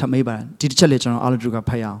မေးခွန်းထပ်မေးပါဒီတစ်ချက်လေးကျွန်တော်အားလုံးတို့က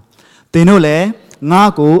ဖတ်ရအောင်သင်တို့လည်းငါ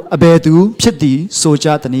ကိုအဘယ်သူဖြစ်သည်ဆိုကြ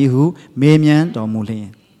သည်ဟုမေးမြန်းတော်မူလျင်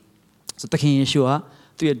ဆိုသခင်ယေရှုဟာ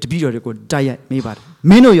သူ့ရဲ့တပည့်တော်တွေကိုတိုက်ရိုက်မေးပါတယ်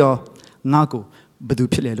မင်းတို့ရောငါကိုဘယ်သူ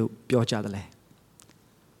ဖြစ်လဲလို့ပြောကြတယ်လဲ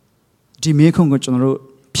ဒီမေးခွန်းကိုကျွန်တော်တို့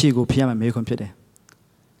ဖြေကိုဖြေရမယ်မေးခွန်းဖြစ်တယ်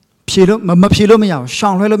ဖြေလို့မဖြေလို့မရအောင်ရှော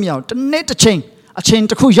င်လွှဲလို့မရအောင်တစ်နေ့တစ်ချိန်အချိန်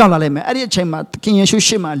တစ်ခုရောက်လာလိမ့်မယ်အဲ့ဒီအချိန်မှာသခင်ယေရှု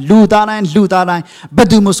ရှေ့မှာလူသားတိုင်းဘယ်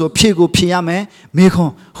သူမှဆိုဖြေကိုဖြေရမယ်မေးခွ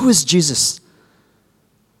န်း Who is Jesus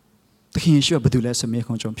သခင်ယေရှုကဘယ်သူလဲဆိုမေး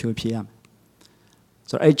ခွန်းကျွန်တော်ဖြေရမယ်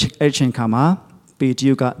ဆိုတော့အဲ့ချိန်ခါမှာပေတ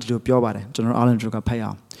ရုကဒီလိုပြောပါတယ်ကျွန်တော်အားလုံးတို့ကဖတ်ရ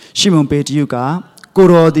အောင်ရှီမုန်ပေတရုကကို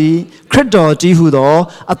တော်သည်ခရစ်တော်ကြီးဟုသော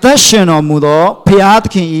အသက်ရှင်တော်မူသောဖျားသ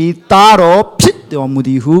ခင်၏သားတော်ဖြစ်တော်မူသ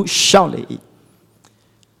ည်ဟုရှောက်လေ၏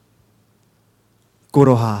ကို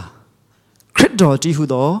တော်ဟာခရစ်တော်ကြီးဟု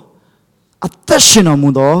သောအသက်ရှင်တော်မူ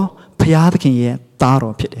သောဖျားသခင်ရဲ့သား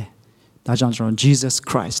တော်ဖြစ်တယ်ဒါကြောင့်ကျွန်တော် Jesus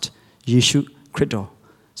Christ ယေရှုခရစ်တော်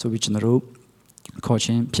ဆိုပြီးကျွန်တော်တို့ခေါ်ခြ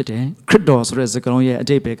င်းဖြစ်တယ်ခရစ်တော်ဆိုတဲ့စကားလုံးရဲ့အ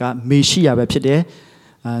ဓိပ္ပာယ်ကမေရှိယပဲဖြစ်တယ်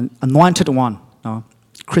anointed one နော်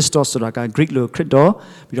ခရစ်တော်ဆိုတာက Greek လို့ခရစ်တော်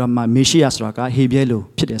ပြီးတော့မေရှိယဆိုတာကဟေဘရဲလို့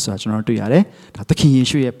ဖြစ်တယ်ဆိုတာကျွန်တော်တို့တွေ့ရတယ်ဒါသခင်ယေ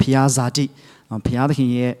ရှုရဲ့ဖျားဇာတိဖျားသခင်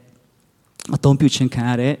ရဲ့အသုံးပြုခြင်းခံ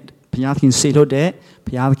ရတဲ့ဘုရားသခင်စေလွှတ်တဲ့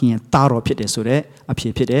ဘုရားသခင်ရဲ့သားတော်ဖြစ်တယ်ဆိုတဲ့အဖြ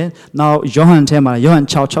စ်ဖြစ်တယ်။နောက်ယောဟန်ထဲမှာယောဟန်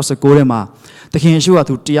 6:69 ထဲမှာသခင်ယေရှုက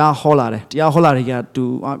သူတရားဟောလာတယ်။တရားဟောလာတဲ့ကသူ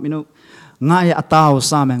မင်းတို့ငါရဲ့အသားကို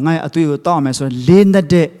စားမယ်ငါရဲ့အသွေးကိုတောက်မယ်ဆိုလေးနဲ့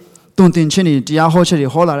တဲ့တုန်တင်ခြင်းတွေတရားဟောချက်တွေ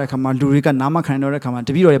ဟောလာတဲ့အခါမှာလူတွေကနားမခံတော့တဲ့အခါမှာတ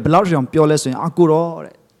ပည့်တော်တွေဘယ်လောက်တောင်ပြောလဲဆိုရင်အကူတော်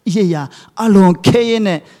တဲ့အရေးရာအလွန်ခဲရင်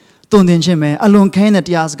နဲ့တုန်တင်ခြင်းပဲအလွန်ခဲတဲ့တ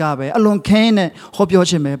ရားစကားပဲအလွန်ခဲတဲ့ဟောပြော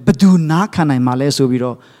ခြင်းပဲဘယ်သူနားခံနိုင်မှာလဲဆိုပြီး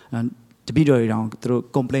တော့တပည့်တော်တွေတောင်သူတို့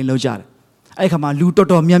complain လုပ်ကြတယ်အဲ့ခါမှာလူတော်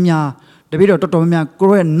တော်များများတပည့်တော်တော်တော်များများကို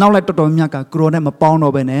ရောရဲ့နောက်လိုက်တော်တော်များများကကိုရောနဲ့မပေါင်း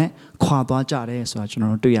တော့ဘဲနဲ့ခွာသွားကြတယ်ဆိုတာကျွန်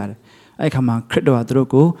တော်တို့တွေ့ရတယ်အဲ့ခါမှာခရစ်တော်ကသူတို့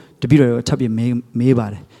ကိုတပည့်တော်ကိုထပ်ပြီးမေးပါ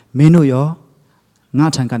တယ်မင်းတို့ရောငါ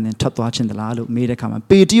ထံကနေထွက်သွားခြင်းသလားလို့မေးတဲ့ခါမှာ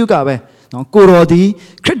ပေတရုကပဲနော်ကိုတော်သည်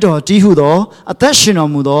ခရစ်တော်ကြီးဟုသောအသက်ရှင်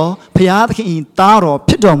တော်မူသောဘုရားသခင်၏သားတော်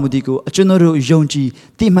ဖြစ်တော်မူသည်ကိုအကျွန်တော်တို့ယုံကြည်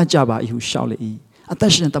သိမှတ်ကြပါ၏ဟုရှောက်လေ၏အသ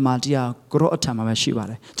က်ရှင်တမန်တရားကိုရောအထံမှာပဲရှိပါ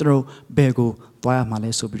တယ်ကျွန်တော်ဘယ်ကိုသွားရမှာလဲ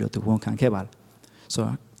ဆိုပြီးတော့သူဝန်ခံခဲ့ပါတယ်ဆို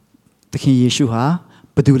တော့သခင်ယေရှုဟာ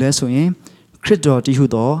ဘယ်သူလဲဆိုရင်ခရစ်တော်ကြီးဟု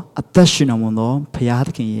သောအသက်ရှင်တော်မူသောဘုရားသ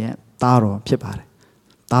ခင်ရဲ့သားတော်ဖြစ်ပါတယ်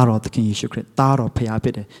သားတော်သခင်ယေရှုခရစ်သားတော်ဘုရားဖြ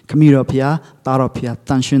စ်တယ်ခမည်းတော်ဘုရားသားတော်ဘုရားတ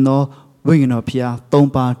န်ရှင်သောဝိညာဉ်တော်ဘုရားသုံး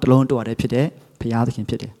ပါးတလုံးတဝတည်းဖြစ်တဲ့ဘုရားသခင်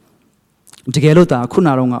ဖြစ်တယ်တကယ်လို့ဒါခုန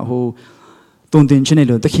ကတော့ဟိုတုံတင်ခြင်းနဲ့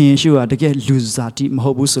လို့သခင်ယေရှုကတကယ်လူစားတိမ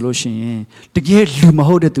ဟုတ်ဘူးဆိုလို့ရှိရင်တကယ်လူမ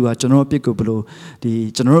ဟုတ်တဲ့သူကကျွန်တော်အပြစ်ကိုဘယ်လိုဒီ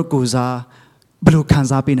ကျွန်တော်တို့ကိုစားဘယ်လိုခံ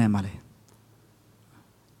စားပေးနိုင်မှာလဲ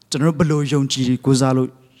ကျွန်တော်တို့ဘယ်လိုယုံကြည်ကိုစားလို့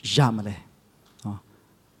ရမှာလဲ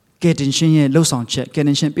ကယ်တင်ရှင်ရဲ့လှုပ်ဆောင်ချက်ကယ်တ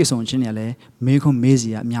င်ရှင်ပြည့်စုံခြင်းတွေလည်းမေးခွန်းမေးစီ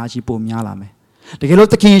ရအများကြီးပိုများလာမယ်တကယ်လို့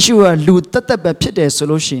သခင်ယေရှုကလူတက်တက်ပဲဖြစ်တယ်ဆို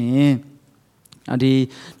လို့ရှိရင်ဒီ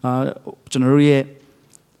ကျွန်တော်တို့ရဲ့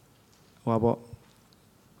ဟောပေါ့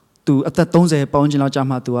သူအသက်30ပေါင်းချင်းလောက်ကြာ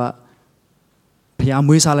မှသူကဖျား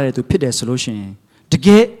မွေးစားလိုက်တဲ့သူဖြစ်တယ်ဆိုလို့ရှိရင်တက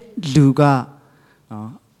ယ်လူက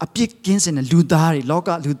အပြစ်ကင်းစင်တဲ့လူသားတွေလောက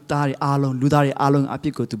လူသားတွေအားလုံးအပြ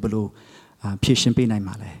စ်ကိုသူဘယ်လိုဖြေရှင်းပေးနိုင်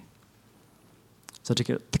မှာလဲဆို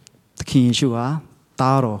တော့သခင်ယေရှုဟာ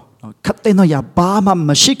သားတော်ခတ်တဲ့တော့ရဘာမှ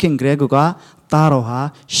မရှိခင်ကလေးကသားတော်ဟာ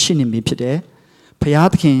ရှင်နေပြီဖြစ်တယ်ဖျား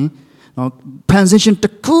သခင်transition တ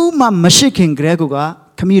ခုမှမရှိခင်ကလေးက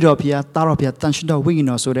ခမည်းတော်ဖျားသားတော်ဖျားတန်ရှင်တော်ဝိညာဉ်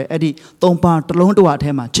တော်ဆိုတဲ့အဲ့ဒီသုံးပါးတလုံးတဝအ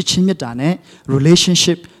ထဲမှာချစ်ချင်းမြတ်တာနဲ့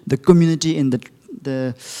relationship the community in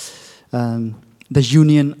the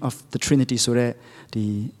union of the Trinity ဆိုတဲ့ဒီ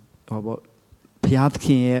ဟောပေါ့ဖျားသခ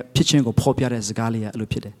င်ရဲ့ဖြစ်ခြင်းကိုဖော်ပြတဲ့စကားလေးကအဲ့လို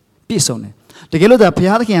ဖြစ်တယ် piece on it. The Gelo that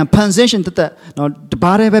Piakin Panzation that no the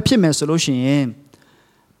Bare Pime solution.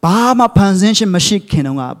 Bahama Panzation machine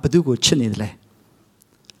canonga, Badugo Chinidle.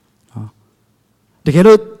 The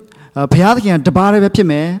Gelo Piakin the Bare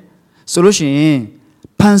Pime solution.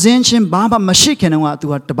 Panzation Bahama machine canonga to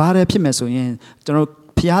what the Bare Pime so in.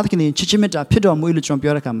 Piakin Chichimeta Pido Muil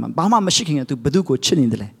Champion Bahama machine to Badugo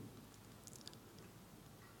Chinidle.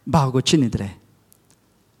 Bago Chinidle.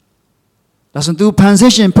 Doesn't do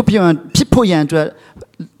Panzation Pipoyan to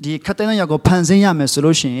the Catanago Panzayam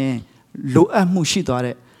solution. Loa Mushi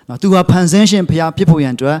dore. Now do a Panzation Pia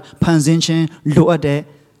Pipoyan to a Panzation Loa de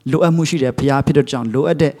Loa Mushi de Pia Peter John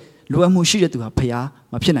Loa de Loa Mushi to a Pia,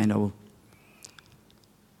 my Pinano.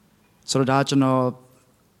 So that you know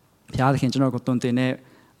Pia can general Contone,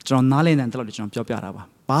 John Nalin and Television Piaraba.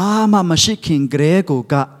 Bama Mashikin Grego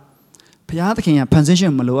got Pia King and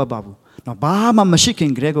Panzation Maloa Babu. No Bahama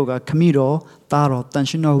Mashikin Grego got Camilo, Taro,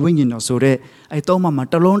 Tanshino, Wingin or Sore. I told Mamma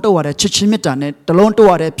Talonto or a Chichimitane, Talonto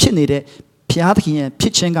or a Pinide, Piatki and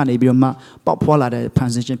Pitching and Ibioma, Popola, the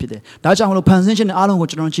Panzation Pide. That's all Panzation Alon,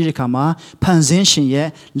 which don't Chiricama, Panzation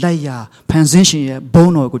ye, Laya, Panzation ye,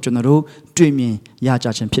 Bono, which on the road, Dreamy,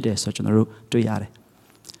 Yajach and Pide, such on the road, to Yare.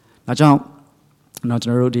 Now, John, not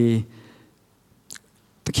on the road,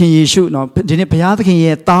 the King Yeshu, no, didn't pay out the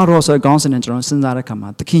King Taros or Gonson and Johnson that come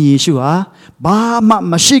out. The King Yeshua, Bahama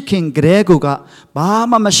Mashikin Gregoga,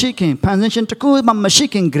 Bahama Mashikin, Panzation Taku,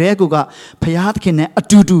 Mashikin Gregoga, Payatkin,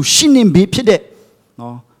 Atudu, Shinim be pide.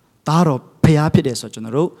 No, Taro, Payapide, such on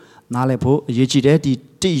the road, Nalepo, Yechide,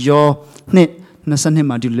 the your net,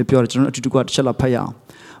 Nasanima, do Lepio, to go to Chalapaya.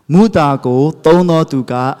 Mutago, Tono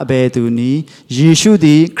Tuga, Abeduni,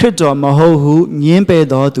 Yeshudi, Crito Mahohu,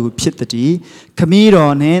 Niempedo to Pitati,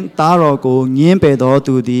 Camiro Nen, Tarogo, Niempedo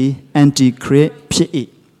to the anti-cre Pi.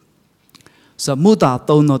 So Muta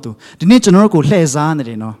Tono to the national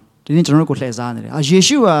Lezanri, no, the national Lezanri. As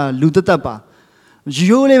Yeshua Lutatapa.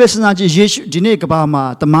 Julie Vesanaji Yeshu,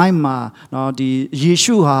 Dinekabama, the Maima, no, the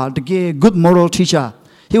Yeshua, the good moral teacher.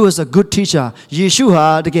 He was a good teacher.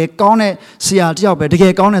 Yeshua, the gay Gone, Sia Diabe, the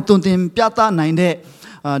gay Gone, Tuntim, Piata,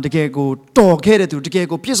 9 the gay go dog headed to the gay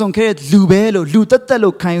go Pison Kate, Lubelo,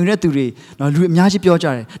 Lutatelo, Kaineturi, no Lumiaji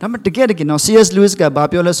Piojare. Number to get again, no C.S. Lewis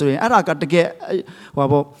Babiola, and I got the gay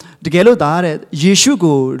Wabo, the Galo Dare,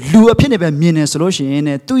 Yeshugo, Lu a Pinebe Mine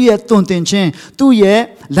solution, 2 year Tuntin Chen, 2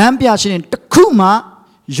 year Lampiachin, Takuma,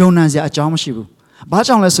 Jonazia Jamashibu.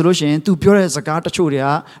 Bajang solution to pure as a gata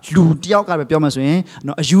churia, Lu Diaka Piomaswing,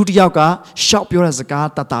 no a Judiaka, shop pure as a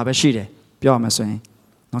gata tabashide, Piomaswing.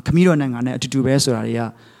 No Camilo Nanga to do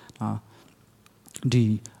Besaria,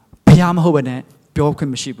 the Piam Hobene,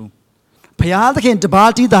 Pioquin Shibu. Piatakin, the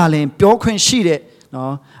Balti darling, Pioquin Shide,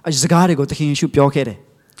 no, as the guard go to King Shu Piocade,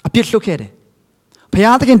 a pit located.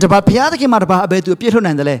 Piatakin, the Piatakin Maraba, to a pit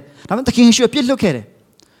nandale, I'm the King Shu a pit located.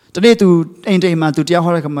 Today to Ain't to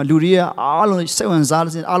Tiahoraka Luria, Alon 7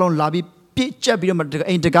 Zals, Alon Labi, Pitcha Bidam,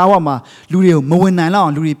 Ain't the Gawama, Lurio, Moen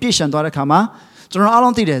Nylon, Luri Pish and Dorakama, General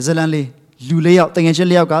Alon Tide, Zelanli, Lulea,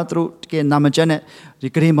 Tangachelia through Namajanet, the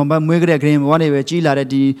Green Bomba Mugre, Green, whatever Gila,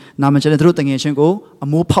 the Namajanet through Tangachen a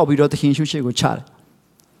more popular the King Shugo child.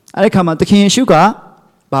 I come at the King Shuga,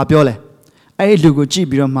 Babiole. I look at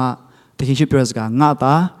Gibirama, the King Shupirasga,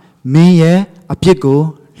 Nata, Meye, a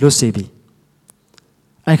Pico, Lucibi.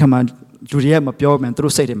 I come out to the end of your man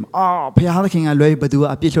through say him, oh, Piaking a loy, but do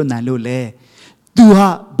a pito nalole. Do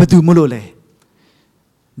ha, but do mulole.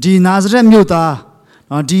 Di Nazareth Muta,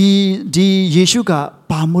 or di Yeshuka,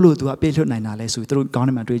 Pamulu to a pito nanale, so through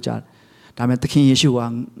government Richard. Damn the King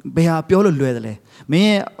Yeshua, Bea Piolo Luedle.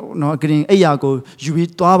 May not getting a yago, you be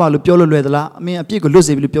Tuava Lupiolo Luedla, may a pico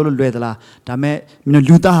Lucy Lupiolo Luedla, Dame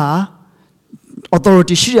Minoluta.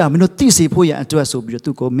 Authority Shia, Minotisi, Poya, and to us, so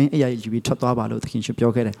to go, may I be taught about the kingship.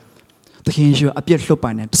 The kingship appeared so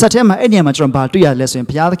pine. Satema, any amateur Baltia lesson,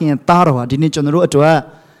 Piakin and Taro, didn't on the road to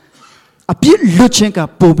her. Appear Luchenka,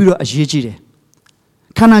 Pobiro as Yejide.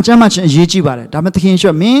 Kana Jamach and Yeji Bare, Damat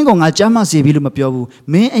kingship, Mingong, a Jama Sibilum Piovu,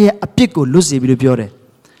 may a pico Lucy Bilupiore.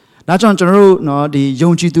 Not on General, no, the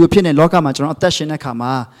Yonji to opinion, Loka Matron, Tashin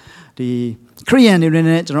Kama, the Korean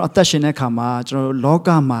general attention kama, general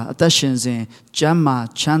logama, attentions in Jamma,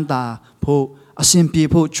 Chanda, Po, a simple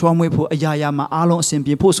po, Chomwe po, Ayayama, Alon,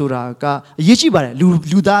 simple posura, Yichibare,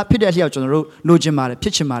 Luda, Pidalia general, Lojimare,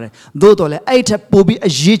 Pitchimare, Dodole, 8 Pobi, a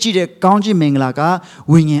Yichi, the Ganji Minglaga,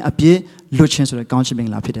 winging appear, Luchens to the Ganji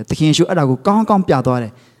Mingla Pita. The king should go Gong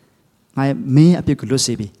Piadore. I may appear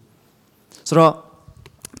Lucibi. So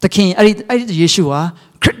the king, I did Yeshua,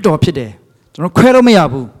 Critdo Pide, Quero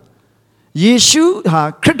Meabu. Yeshu ha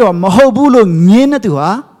Crito Mahobulo Niena to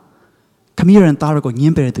ha Camille and Tarago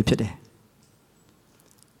Niemper to Pide.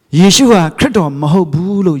 ယေရှုဟာခရစ်တော်မဟုတ်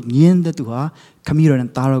ဘူးလို့ညင်းတဲ့သူဟာခမည်းတော်နဲ့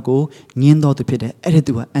သားတော်ကိုညင်းတော်သူဖြစ်တယ်အဲ့ဒီ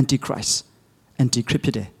သူဟာ antichrist antichrist ဖြ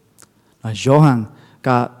စ်တယ်ယောဟန်က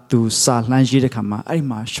သူစာလှမ်းရေးတဲ့ခါမှာ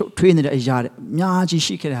အဲ့ဒီမှာရှုပ်ထွေးနေတဲ့အရာတွေ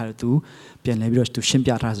အများကြီးရှိခဲ့တဲ့ဟာတွေသူပြန်လဲပြီးတော့သူရှင်း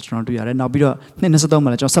ပြထားဆိုကျွန်တော်တွေ့ရတယ်နောက်ပြီးတော့23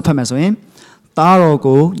မှာလည်းကျွန်တော်ဆက်ဖတ်မယ်ဆိုရင်သားတော်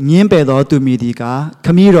ကိုညင်းပယ်တော်သူမည်ဒီက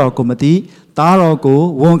ခမည်းတော်ကိုမသိသားတော်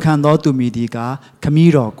ကိုဝန်ခံတော်သူမည်ဒီကခမ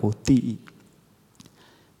ည်းတော်ကိုသိ၏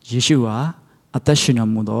ယေရှုဟာအ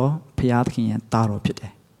သက်ရှင်တော်မူသောဘုရားသခင်ရဲ့သားတော်ဖြစ်တ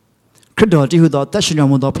ယ်ခရစ်တော်တည်ဟူသောအသက်ရှင်တော်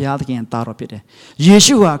မူသောဘုရားသခင်ရဲ့သားတော်ဖြစ်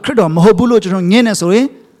တယ်ယေရှုဟာခရစ်တော်မဟုတ်ဘူးလို့ကျွန်တော်ညင်းနေဆို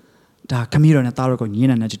ရင်ဒါခမည်းတော်နဲ့သားတော်ကိုည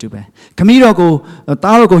င်းနေတဲ့တူပဲခမည်းတော်ကို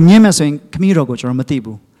သားတော်ကိုညင်းမယ်ဆိုရင်ခမည်းတော်ကိုကျွန်တော်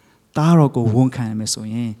မသိဘူးသားတော်ကိုဝန်ခံရမယ်ဆို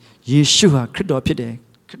ရင်ယေရှုဟာခရစ်တော်ဖြစ်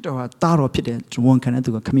တယ်ခရစ်တော်ဟာသားတော်ဖြစ်တယ်ဝန်ခံ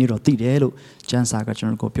တဲ့သူကခမည်းတော်သိတယ်လို့ကျမ်းစာက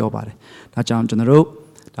ကျွန်တော်ကိုပြောပါတယ်ဒါကြောင့်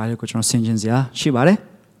ကျွန်တော်တို့ဒါလေးကိုကျွန်တော်ဆင်ခြင်စရာရှိပါတယ်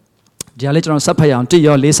ဒီဟာလေးကျွန်တော်ဆက်ဖတ်ရအောင်1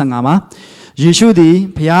ရော45မှာယေရှု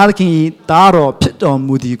သည်ဘုရားသခင်၏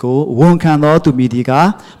သားတော်ဖြစ်တော်မူသည်ကိုဝန်ခံတော်သူမည်သည်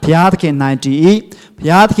ကဘုရားသခင်၌တည်၏ဘု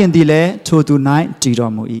ရားသခင်သည်လည်းထိုသူ၌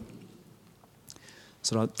တည်တော်မူ၏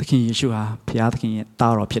ဆိုတော့သခင်ယေရှုဟာဘုရားသခင်ရဲ့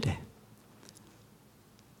သားတော်ဖြစ်တယ်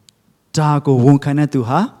ဒါကိုဝန်ခံ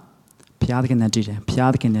တဲ့သူဟာဘုရားသခင်နဲ့တည်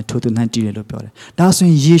တယ်ဘုရားသခင်နဲ့ထိုသူ၌တည်တယ်လို့ပြောတယ်ဒါဆို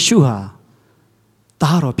ရင်ယေရှုဟာ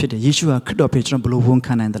သားတော်ဖြစ်တယ်ယေရှုဟာခရစ်တော်ဖြစ်ကျွန်တော်ဘယ်လို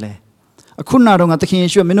ဝန်ခံနိုင်တယ်လဲအခုနောက်တော့ငါသ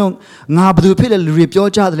ခင်ယေရှုကမင်းတို့ငါဘယ်သူဖြစ်လဲလူ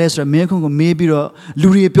တွေပြောကြတယ်လဲဆိုတော့မင်းခုကို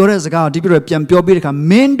မေးပြီးတော့လူတွေပြောတဲ့စကားကိုဒီပြီးတော့ပြန်ပြောပြီး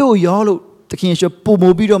တဲ့ခါမင်းတို့ရောလို့သခင်ယေရှုပုံ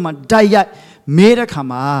မို့ပြီးတော့မှတိုက်ရိုက်မေးတဲ့ခါ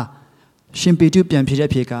မှာရှင်ပေတုပြန်ဖြေ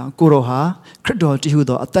တဲ့ဖြေကကိုတော်ဟာခရစ်တော်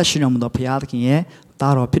တည်ဟူသောအသက်ရှင်တော်မူသောဘုရားသခင်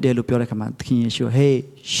ရဲ့သားတော်ဖြစ်တယ်လို့ပြောတဲ့ခါမှာသခင်ယေရှု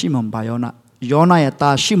ဟေးရှိမုန်ဘာယောနာရဲ့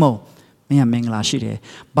သားရှိမုန်မင်းကမင်္ဂလာရှိတယ်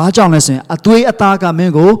။ဘာကြောင့်လဲဆိုရင်အသွေးအသားကမ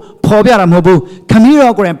င်းကိုဖော်ပြတာမဟုတ်ဘူး။ခမ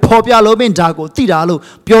ည်းတော်ကိုယ်တိုင်ဖော်ပြလို့မင်းဒါကိုသိတာလို့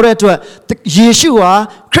ပြောတဲ့အတွက်ယေ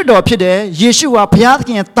ရှုဟာခရစ်တော်ဖြစ်တယ်။ယေရှုဟာဘုရားသခ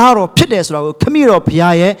င်ရဲ့သားတော်ဖြစ်တယ်ဆိုတာကိုခမည်းတော်ဘု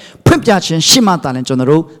ရားရဲ့ဖွင့်ပြခြင်းရှိမှသာလျှင်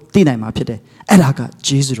ကျွန်တော်တို့သိနိုင်မှာဖြစ်တယ်။အဲ့ဒါက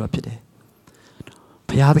ဂျေဇုတော်ဖြစ်တယ်။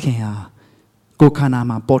ဘုရားသခင်ဟာကိုယ်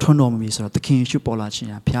ခန္ဓာမှာပေါ်ထွန်းတော်မူပြီဆိုတော့သခင်ယေရှုပေါ်လာခြ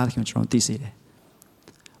င်းဟာဘုရားသခင်ကိုကျွန်တော်သိစေတယ်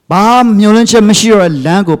။ဘာမျှော်လင့်ချက်မရှိတော့တဲ့လ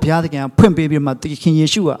မ်းကိုဘုရားသခင်ကဖွင့်ပေးပြီးမှသခင်ယေ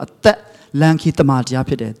ရှုဟာအသက်လမ်းခီးတမန်တရား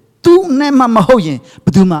ဖြစ်တယ်။သူနဲ့မှမဟုတ်ရင်ဘ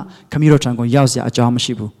ယ်သူမှခမည်းတော်ထံကိုရောက်စရာအကြောင်းမရှိ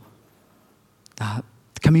ဘူး။ဒါ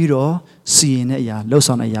ခမည်းတော်စီရင်တဲ့အရာ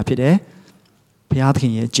လှုပ်ဆောင်တဲ့အရာဖြစ်တယ်။ဘုရားသ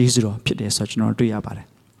ခင်ရဲ့ကျေးဇူးတော်ဖြစ်တယ်ဆိုတော့ကျွန်တော်တွေ့ရပါတယ်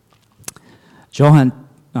။ယောဟန်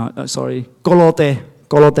ကိုလို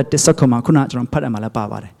သဲတစ်ဆက်ခမှာခုနကျွန်တော်ဖတ်ရမှာလ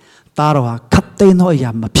ည်းပါပါတယ်။သားတော်ဟာခတ်သိမ်းသော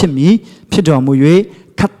အရာမဖြစ်မီဖြစ်တော်မူ၍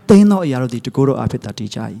ခတ်သိမ်းသောအရာတို့သည်တကိုယ်တော်အဖြစ်သာ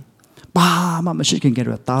တည်ကြ၏။ဘာမှမရှိခင်က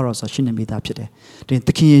တည်းကသားတော်ဆိုရှင်းနေမိသားဖြစ်တယ်။ဒီ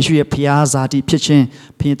သခင်ယေရှုရဲ့ဖျားဇာတိဖြစ်ခြ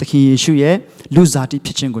င်းဖခင်သခင်ယေရှု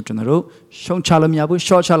ရဲ့လူဇာတိဖြစ်ခြင်းကိုကျွန်တော်တို့ရှုံချလို့မရ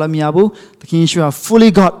ဘူးရှော့ချလို့မရဘူးသခင်ယေရှုဟာ fully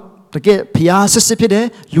God တကယ်ဖျားစစ်ဖြစ်တယ်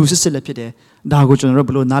လူစစ်လည်းဖြစ်တယ်ဒါကိုကျွန်တော်တို့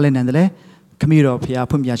ဘယ်လိုနားလည်နိုင်တယ်လဲခမ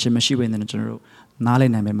ည်းတော်ဖျားဖွင့်ပြခြင်းမရှိဘဲနဲ့ကျွန်တော်တို့နား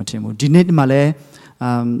လည်နိုင်မယ်မထင်ဘူးဒီနေ့မှလ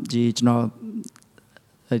ည်းဒီကျွန်တော်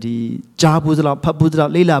ဒီကြားဘူးသလားဖတ်ဘူးသ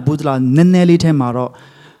လားလေးလာဘူးသလားနည်းနည်းလေးထဲ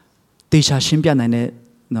မှာတော့တေချာရှင်းပြနိုင်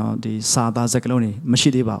တဲ့နော်ဒီစာသားစကားလုံးတွေမ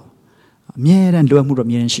ရှိသေးပါဘူးအမြဲတမ်းလိုအပ်မှုတော့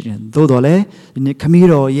အမြဲတမ်းရှိတယ်သို့တော်လည်းဒီနေ့ခမည်း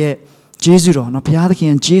တော်ရဲ့ဂျေဇုတော်နော်ဘုရားသ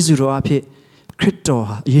ခင်ဂျေဇုတော်အဖြစ်ခ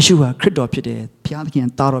ရစ်တော်ဟာယေရှုဟာခရစ်တော်ဖြစ်တယ်ဘုရားသခင်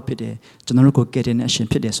သားတော်ဖြစ်တယ်ကျွန်တော်တို့ကိုကယ်တင်တဲ့အရှင်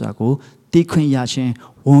ဖြစ်တယ်ဆိုတာကိုသိခွင့်ရခြင်း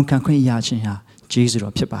ဝန်ခံခွင့်ရခြင်းဟာ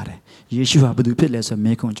ဂျေဇုတော်ဖြစ်ပါတယ်ယေရှုဟာဘယ်သူဖြစ်လဲ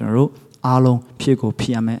ဆိုမေးခွန်းကျွန်တော်တို့အားလုံးဖြစ်ကိုဖြ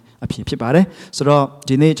စ်ရမယ်အဖြစ်ဖြစ်ပါတယ်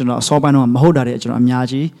ဆိုတော့ဒီနေ့ကျွန်တော်အစောပိုင်းတော့မဟုတ်တာတွေကျွန်တော်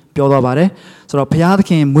အများကြီးပြောသွားပါတယ်ဆိုတော့ဘုရား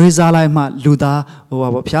သခင်မွေးစားလိုက်မှလူ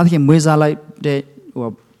သားဘုရားသခင်မွေးစားလိုက်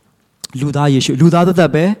တဲ့လူသားယေရှုလူသားသက်သ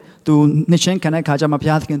က်ပဲသူနှစ်ချင်းခံတဲ့ခါကျမှဘု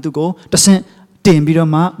ရားသခင်သူ့ကိုတဆင့်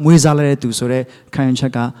တင်ပြီးတော့မှမွေးစားလိုက်တဲ့သူဆိုတဲ့ခံယူချက်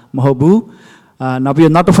ကမဟုတ်ဘူးနောက်ပြီး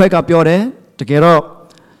နောက်တစ်ဖွဲ့ကပြောတယ်တကယ်တော့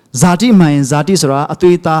ဇာတိမှန်ရင်ဇာတိဆိုတာ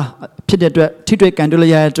အသွေးသားဖြစ်တဲ့အတွက်ထိတွေ့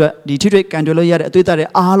ကန်တွေ့လို့ရတဲ့အတွက်ဒီထိတွေ့ကန်တွေ့လို့ရတဲ့အသွေးသားတွေ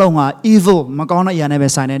အားလုံးဟာ evil မကောင်းတဲ့အရာနဲ့ပဲ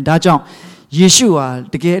ဆိုင်တယ်ဒါကြောင့်ယေရှုဟာ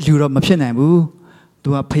တကယ်လူတော့မဖြစ်နိုင်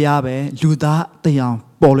ဘူးသူကဖျားပဲလူသားတ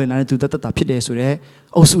ရားပေါ်လွင်လာတဲ့သူတတ်တာဖြစ်တယ်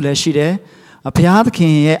ဆိုတော့အုပ်စုလည်းရှိတယ်ဘုရားသခ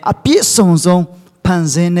င်ရဲ့အပြည့်စုံဆုံး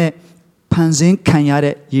ဖန်ဆင်းခံရ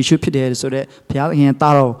တဲ့ယေရှုဖြစ်တယ်ဆိုတော့ဘုရားသ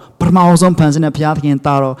ခင်သားတော်ပထမဆုံးဖန်ဆင်းတဲ့ဘုရားသခင်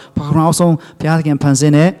သားတော်ပထမဆုံးဘုရားသခင်ဖန်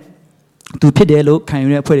ဆင်းတဲ့သူဖြစ်တယ်လို့ခံယူ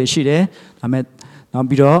တဲ့အဖွဲ့တွေရှိတယ်ဒါပေမဲ့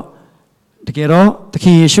နောက်ပြီးတော့တကယ်တော့သ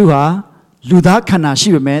ခင်ယေရှုဟာလူသားခန္ဓာ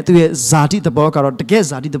ရှိပေမဲ့သူရဲ့ဇာတိသဘောကတော့တကယ်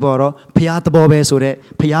ဇာတိသဘောတော့ဘုရားသဘောပဲဆို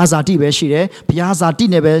တဲ့ဘုရားဇာတိပဲရှိတယ်ဘု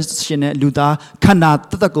ရားဇာတိနဲ့ပဲရှင်တဲ့လူသား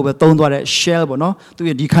ခန္ဓာတသက်ကိုပဲသုံးသွားတဲ့ shell ပေါ့နော်သူ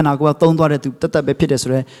ရဲ့ဒီခန္ဓာကိုပဲသုံးသွားတဲ့သူတသက်ပဲဖြစ်တယ်ဆို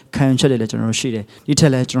တော့ခံယူချက်တွေလည်းကျွန်တော်တို့ရှိတယ်ဒီ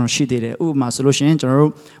ထက်လည်းကျွန်တော်ရှိသေးတယ်ဥပမာဆိုလို့ရှိရင်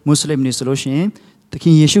ကျွန်တော်တို့မွတ်စလင်တွေဆိုလို့ရှိရင်သ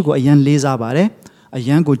ခင်ယေရှုကိုအယံလေးစားပါတယ်အ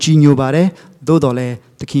ယံကိုကြီးညိုပါတယ်သို့တော်လ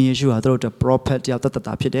ည်းသခင်ယေရှုဟာသူတို့ prophet တယောက်တသက်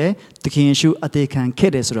တာဖြစ်တယ်သခင်ယေရှုအသေးခံ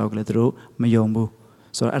ခဲ့တယ်ဆိုတော့လည်းသူတို့မယုံဘူး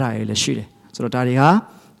ဆိုတော့အဲ့ဒါကြီးလည်းရှိတယ်ဆိုတော့ဒါတွေ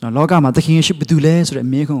ကလောကမှာသခင်ယေရှုဘယ်သူလဲဆိုတဲ့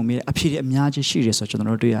အမြဲခုံမေးအဖြစ်တွေအများကြီးရှိတယ်ဆိုတော့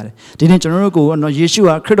ကျွန်တော်တို့တွေ့ရတယ်ဒီနေ့ကျွန်တော်တို့ကိုယေ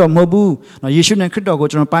ရှုဟာခရစ်တော်မဟုတ်ဘူးယေရှုနဲ့ခရစ်တော်ကို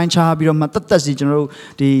ကျွန်တော်ပိုင်းခြားပြီးတော့မှတတ်စီ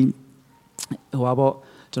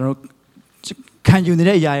ကျွန်တော်တို့ဒီကျွန်တော်ခံယူနေ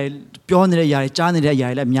တဲ့အရာတွေပြောနေတဲ့အရာတွေကြားနေတဲ့အရာ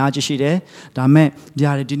တွေလည်းအများကြီးရှိတယ်ဒါပေ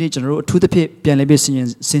မဲ့ဒီဟာတွေဒီနေ့ကျွန်တော်တို့အထူးသဖြင့်ပြန်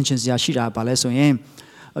လည်ပြီးဆင်ခြင်စရာရှိတာပါလဲဆိုရင်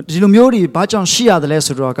ဒီလိုမျိုးတွေဘာကြောင့်ရှိရ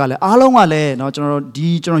တယ်လဲဆိုတော့ကလည်းအားလုံးကလည်းကျွန်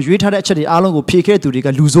တော်ရွေးထားတဲ့အချက်တွေအားလုံးကိုဖြည့်ခဲ့တဲ့သူတွေ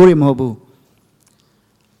ကလူဆိုးတွေမဟုတ်ဘူး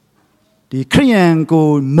ဒီခရိယန်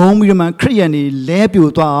ကိုမုံပြီးတော့မှခရိယန်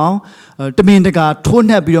တွေလဲပြိုသွားအောင်တမင်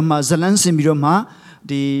တကာထိုးနှက်ပြီးတော့မှဇလန်း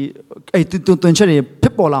စင်ပြီးတော့မှဒီအဲ့တွင်ချက်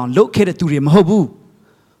တွေဖြစ်ပေါ်လာအောင်လုပ်ခဲ့တဲ့သူတွေမဟုတ်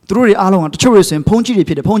ဘူးသူတို့တွေအားလုံးကတချို့တွေဆိုရင်ဖုန်းကြီး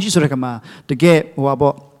တွေဖြစ်တယ်ဖုန်းကြီးဆိုတဲ့ခါမှာတကယ်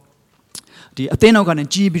ဒီအသင်းတော်ကနေ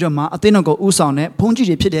ကြီးပြီးတော့မှအသင်းတော်ကိုဥဆောင်တဲ့ဖုန်းကြီး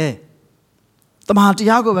တွေဖြစ်တယ်တမန်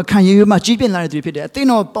တရားကိုပဲခံယူမှကြီးပြင်းလာတဲ့သူတွေဖြစ်တယ်အသင်း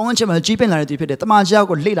တော်ပေါင်းချက်မှာကြီးပြင်းလာတဲ့သူတွေဖြစ်တယ်တမန်တ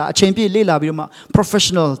ရားကိုလေ့လာအချိန်ပြည့်လေ့လာပြီးတော့မှ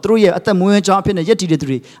professional သူတို့ရဲ့အသက်မွေးကြောင်းအဖြစ်နဲ့ယက်တည်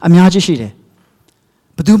တဲ့သူတွေအများကြီးရှိ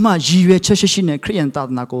တယ်ဘယ်သူမှရည်ရွယ်ချက်ရှိနဲ့ခရိယန်သာသ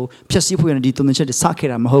နာကိုဖျက်ဆီးဖို့ရတဲ့ဒီတုံ့ပြန်ချက်တွေစ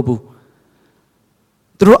ခဲ့တာမဟုတ်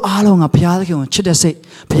ဘူးသူတို့အားလုံးကဘုရားသခင်ကိုချစ်တဲ့စိတ်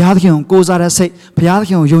ဘုရားသခင်ကိုကိုးစားတဲ့စိတ်ဘုရားသ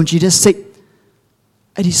ခင်ကိုယုံကြည်တဲ့စိတ်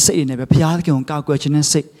အဲ့ဒီစိတ်တွေနဲ့ပဲဘုရားသခင်ကိုကောက်ကွယ်ခြင်းနဲ့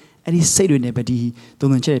စိတ်အဲ့ဒီစိတ်တွေ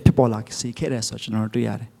နဲ့ပဲဒီတုံ့ပြန်ချက်တွေဖြစ်ပေါ်လာစေခဲ့တယ်ဆိုတော့ကျွန်တော်တို့တွေ့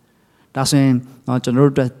ရတယ်ဒါဆိုရင်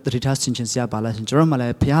ကျွန်တော်တို့တတိထားဆင်ခြင်စရာပါလားကျွန်တော်တို့မှလ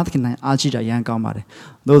ည်းဘုရားသခင်နိုင်အားကြီးတာရမ်းကောင်းပါ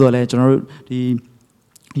တယ်သို့တော်လည်းကျွန်တော်တို့ဒီ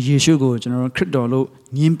ယေရှုကိုကျွန်တော်တို့ခ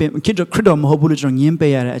ရစ်တော်လို့ညှင်းပယ်ခရစ်တော်မဟုတ်ဘူးလို့ကျွန်တော်ညှင်းပ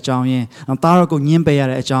ယ်ရတဲ့အကြောင်းရင်းသားတော်ကိုညှင်းပယ်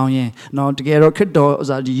ရတဲ့အကြောင်းရင်းတကယ်တော့ခရစ်တော်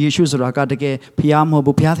ဒီယေရှုဆိုတာကတကယ်ဘုရား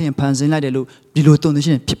မဟုတ်ဘူးဘုရားသခင်ဖန်ဆင်းလိုက်တယ်လို့ဒီ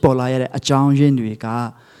လိုတုံ့ပြန်ဖြစ်ပေါ်လာရတဲ့အကြောင်းရင်းတွေ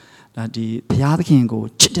ကဒီဘုရားသခင်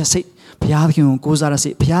ကိုချစ်တဲ့စိတ်ဘုရားသခင်ကိုကိုးစားတဲ့စိ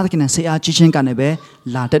တ်ဘုရားသခင်နဲ့စိတ်အားကြီးခြင်း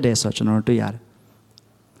ကနေပဲလာတတ်တယ်ဆိုတော့ကျွန်တော်တို့တွေ့ရ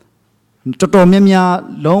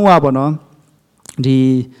တယ်တော်တော်များများလုံးဝပေါ့နော်ဒီ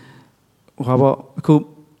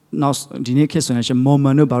အခုနောက်ဒီနေ့ခေတ်ဆိုရင်မော်မ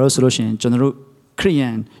န်တို့ဘာလို့ဆိုလို့ရှိရင်ကျွန်တော်တို့ခရိယ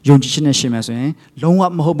န်ယုံကြည်ခြင်းနဲ့ရှင်မယ်ဆိုရင်လုံး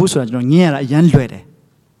ဝမဟုတ်ဘူးဆိုတာကျွန်တော်ညင်ရတာအရန်လွယ်တယ်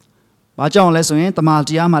။ဘာကြောင့်လဲဆိုရင်တ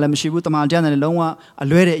မန်တရားမှလည်းမရှိဘူးတမန်တရားနဲ့လည်းလုံးဝ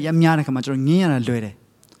အလွဲတယ်အရန်များတဲ့ခါမှာကျွန်တော်ညင်ရတာလွယ်တယ်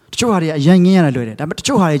။တချို့ဟာတွေအရန်ညင်ရတာလွယ်တယ်ဒါပေမဲ့တ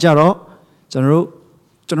ချို့ဟာတွေကြတော့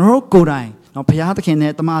ကျွန်တော်တို့ကိုယ်တိုင်ဘုရားသခင်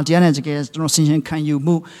နဲ့တမန်တရားနဲ့တကယ်ကျွန်တော်ဆင်ခြင်ခံယူ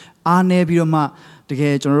မှုအားနည်းပြီးတော့မှတကယ်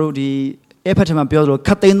ကျွန်တော်တို့ဒီအဲ့ဖက်ထမှာပြောသလိုခ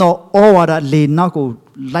တ်သိမ်းသောဩဝါဒလေနောက်ကို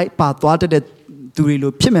လိုက်ပါသွားတဲ့သူ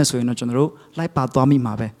တွေလိုဖြစ်မယ်ဆိုရင်တော့ကျွန်တော်တို့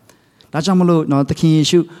လိုက်ပါသွားမိမှာပဲဒါကြောင့်မလို့သခင်ယေ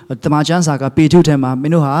ရှုတမန်ကျမ်းစာကပေတရုထဲမှာမ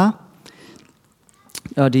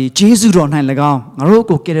င်းတို့ဟာဒီဂျေဇုတော်၌၎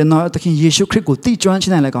င်းငါတို့ကိုကယ်တင်သောသခင်ယေရှုခရစ်ကိုသိကျွ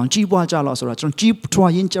မ်းခြင်း၌၎င်းကြီးပွားကြလော့ဆိုတော့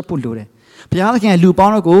ကျွန်တော်ကြီးထွားရင်းချက်ဖို့လိုတယ်ဘုရားသခင်လူ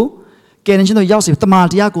ပေါင်းတို့ကိုကယ်တင်ခြင်းတို့ရောက်စေတ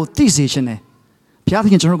မန်တရားကိုသိစေခြင်းနဲ့ဘုရားသ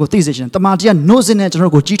ခင်ကျွန်တော်တို့ကိုသိစေခြင်းတမန်တရားနှုတ်စဉ်နဲ့ကျွန်တော်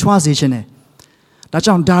တို့ကိုကြီးထွားစေခြင်း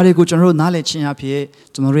နဲ့ဒါကြောင့်ဒါတွေကိုကျွန်တော်တို့နားလည်ခြင်း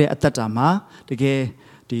အဖြစ်ကျွန်တော်တို့ရဲ့အသက်တာမှာတကယ်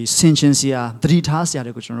ဒီဆင်ခြင်စရာသတိထား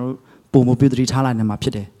စရာတွေကိုကျွန်တော်တို့ပုံမပြသတိထားလိုက်နေမှာဖြစ်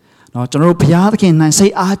တယ်။နော်ကျွန်တော်တို့ဘုရားသခင်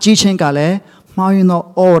နိုင်စိတ်အားကြီးခြင်းကလည်းမှားယွင်းသော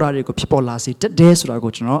ဩဝါဒတွေကိုဖြစ်ပေါ်လာစေတတ်တယ်ဆိုတာကို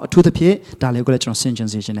ကျွန်တော်အထူးသဖြင့်ဒါလေးကိုလည်းကျွန်တော်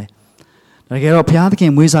ဆင်ခြင်စေခြင်းတယ်။ဒါကြတော့ဘုရားသ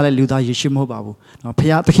ခင်မွေးစားတဲ့လူသားယေရှုမဟုတ်ပါဘူး။နော်ဘု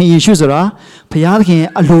ရားသခင်ယေရှုဆိုတာဘုရားသခင်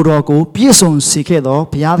အလိုတော်ကိုပြည့်စုံစေခဲ့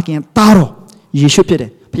သောဘုရားသခင်သားတော်ယေရှုဖြစ်တယ်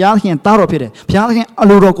။ဘုရားသခင်သားတော်ဖြစ်တယ်ဘုရားသခင်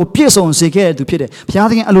အလိုတော်ကိုပြည့်စုံစေခဲ့တဲ့သူဖြစ်တယ်ဘု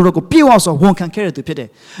ရားသခင်အလိုတော်ကိုပြည့်ဝစွာဝန်ခံခဲ့တဲ့သူဖြစ်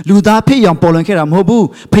တယ်လူသားဖြစ်အောင်ပေါ်လွင်ခဲ့တာမဟုတ်ဘူး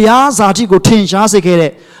ဘုရားဇာတိကိုထင်ရှားစေခဲ့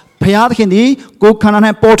တဲ့ဘုရားသခင်ဒီကိုခန္ဓာ၌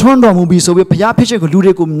ပေါ်ထွန်းတော်မူပြီးဆိုပြီးဘုရားဖြစ်ချက်ကိုလူ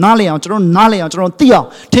တွေကိုနားလည်အောင်ကျွန်တော်နားလည်အောင်ကျွန်တော်သိ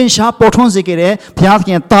အောင်ထင်ရှားပေါ်ထွန်းစေခဲ့တဲ့ဘုရားသခ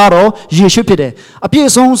င်သားတော်ယေရှုဖြစ်တယ်အပြ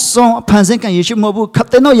ည့်အစုံဖန်ဆင်းခံယေရှုမဟုတ်ဘူးခတ်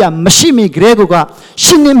တဲ့တော့ရမရှိမီဂရေကို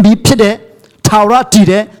ကရှင်းနေပြီးဖြစ်တဲ့ထာဝရတည်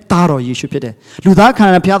တဲ့သားတော်ယေရှုဖြစ်တယ်လူသားခ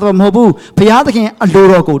န္ဓာဘုရားတော်မဟုတ်ဘူးဘုရားသခင်အလို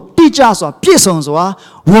တော်ကိုတိကျစွာပြည့်စုံ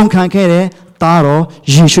စွာဝန်ခံခဲ့တဲ့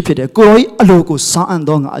သားတော်ယေရှုဖြစ်တယ်ကိုရောဤအလိုကိုဆောင်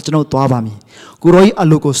အပ်တော့ငါကျွန်တော်သွားပါမည်ကိုရောဤ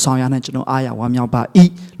အလိုကိုဆောင်ရတဲ့ကျွန်တော်အားရဝမ်းမြောက်ပါ၏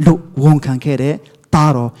လို့ဝန်ခံခဲ့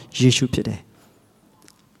တဲ့သားတော်ယေရှုဖြစ်တယ်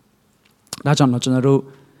ဒါကြောင့်ကျွန်တော်တို့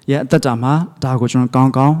ရဲ့အသက်တာမှာဒါကိုကျွန်တော်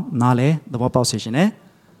ကောင်းကောင်းနားလဲသဘောပေါက်စေခြင်းနဲ့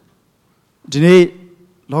ဒီ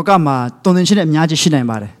နေ့လောကမှာတုံသင်ခြင်းတွေအများကြီးရှိ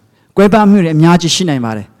နိုင်ပါတယ်ကွဲပြားမှုတွေအများကြီးရှိနိုင်ပါ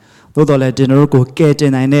တယ်။သို့တော်လည်းကျွန်တော်တို့ကိုကယ်တ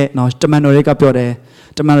င်နိုင်တဲ့တမန်တော်တွေကပြောတယ်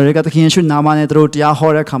။တမန်တော်တွေကသခင်ယေရှုနာမနဲ့သူတို့တရားဟော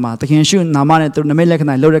တဲ့အခါမှာသခင်ယေရှုနာမနဲ့သူတို့နမိတ်လက္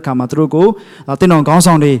ခဏာလုပ်တဲ့အခါမှာသူတို့ကိုသင်တော်ခေါင်း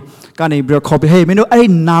ဆောင်တွေကနေပြီးတော့ခေါ်ပြီးဟေးမင်းတို့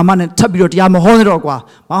အဲ့ဒီနာမနဲ့ထပ်ပြီးတော့တရားမဟောနဲ့တော့ကွာ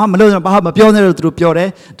။ဘာမှမလုပ်နဲ့ဘာမှမပြောနဲ့တော့သူတို့ပြောတယ်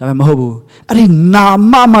။ဒါပေမဲ့မဟုတ်ဘူး။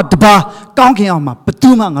အဲ့ဒီနာမမှာတပါကောင်းခင်အောင်မှာဘယ်သူ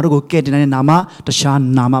မှငါတို့ကိုကယ်တင်နိုင်တဲ့နာမ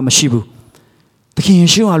တခြားနာမမရှိဘူး။သခင်ယေ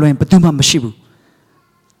ရှုအလွန်ဘယ်သူမှမရှိဘူး။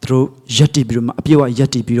သူတို့ယက်တီပြီးတော့အပြည့်အဝယက်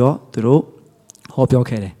တီပြီးတော့သူတို့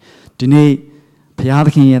ဟောပြောခဲ့တယ်ဒီနေ့ဘုရားသ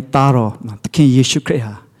ခင်ရဲ့သားတော်သခင်ယေရှုခရစ်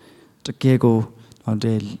ဟာတကယ်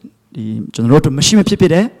ကိုဒီကျွန်တော်တို့မရှိ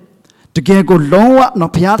မဖြစ်ဖြစ်တဲ့ တကယ်ကိုလုံးဝ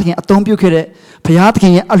နော်ဘုရားသခင်အသုံးပြုခဲ့တဲ့ဘုရားသခ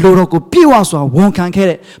င်ရဲ့အလိုတော်ကိုပြည့်ဝစွာဝန်ခံခဲ့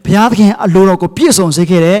တဲ့ဘုရားသခင်ရဲ့အလိုတော်ကိုပြည့်စုံစေ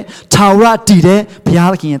ခဲ့တဲ့ထာဝရတည်တဲ့ဘုရား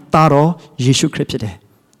သခင်ရဲ့သားတော်ယေရှုခရစ်ဖြစ်တယ်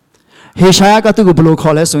ဟေရှာယကသူ့ကိုဘယ်လို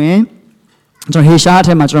ခေါ်လဲဆိုရင်ကျွန်တော်ဟေရှာယ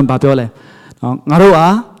ထဲမှာကျွန်တော်ဗာပြောလဲနော်ငါတို့ဟာ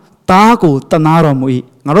သားကိုတနာတော်မူ၏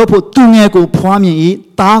ငါတို့ဖို့သူငယ်ကိုဖွားမြင်၏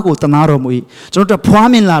သားကိုတနာတော်မူ၏ကျွန်တော်တို့ဖွား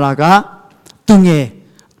မြင်လာတာကသူငယ်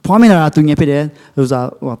ဖွားမြင်လာတာသူငယ်ဖြစ်တယ်ဆိုတာ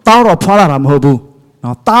သားတော်ဖွားလာတာမဟုတ်ဘူး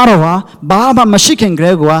နော်သားတော်ဟာဘာမှမရှိခင်က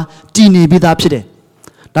လေးကတည်နေပြီးသားဖြစ်တယ်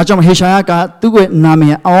ဒါကြောင့်ဟေရှာယကသူ့ရဲ့နာမ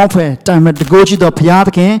ည်အောင်းဖွဲတိုင်မဲ့တကိုးကြီးတော်ဘုရားသ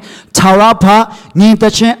ခင်ထာဝရဘငြိမ်သ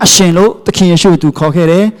က်ခြင်းအရှင်လို့သခင်ယေရှုသူခေါ်ခဲ့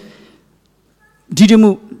တယ်ဒီတမှု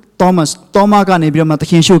သောမကနေပြီးတော့မှသ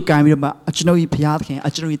ခင်ယေရှုကိုင်ပြီးတော့မှကျွန်တော်ဤဘုရားသခင်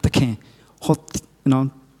ကျွန်တော်ဤသခင်ဟောနော်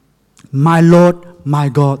my lord my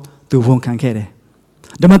god သူဝန်ခံခဲ့တယ်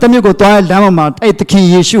ဓမ္မသမျိုးကိုတွားလမ်းပေါ်မှာအဲ့သခင်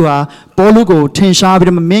ယေရှုဟာပေါလုကိုထင်ရှားပြီး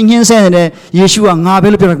တော့မင်းငင်းဆဲနေတဲ့ယေရှုကငါပဲ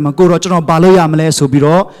လို့ပြောတယ်မှာကိုတော့ကျွန်တော်ဘာလို့ရမလဲဆိုပြီး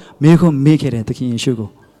တော့မေးခွန်းမေးခဲ့တယ်သခင်ယေရှုကို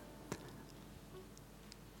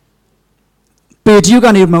ပေတရုက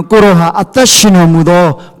နေမှကိုတော့ဟာအသက်ရှင်တော်မူသော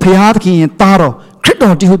ဘုရားသခင်ရဲ့သားတော်ခရစ်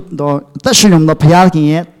တော်တည်ဟူသောအသက်ရှင်တော်မူသောဘုရားသခင်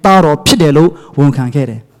ရဲ့သားတော်ဖြစ်တယ်လို့ဝန်ခံခဲ့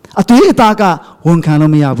တယ်အသွေးအသားကဝန်ခံ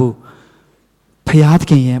လို့မရဘူးဘုရားသ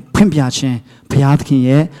ခင်ရဲ့ဖွင့်ပြခြင်းဘုရားသခင်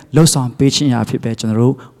ရဲ့လှုပ်ဆောင်ပေးခြင်းအဖြစ်ပဲကျွန်တော်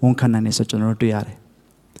တို့ဝန်ခံနိုင်တယ်ဆိုကျွန်တော်တို့တွေ့ရတယ်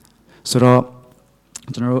ဆိုတော့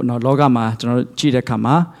ကျွန်တော်တို့နော်လောကမှာကျွန်တော်တို့ကြည့်တဲ့အခါ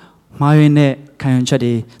မှာမှားယွင်းတဲ့ခံယူချက်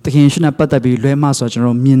တွေသခင်ယေရှုနဲ့ပတ်သက်ပြီးလွဲမှားဆိုကျွန်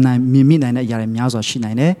တော်တို့မြင်မိနိုင်တဲ့အရာတွေများစွာရှိ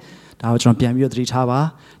နိုင်တယ်ဒါကိုကျွန်တော်ပြန်ပြီးတော့သတိထားပါ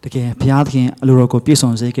တကယ်ဘုရားသခင်အလိုတော်ကိုပြည့်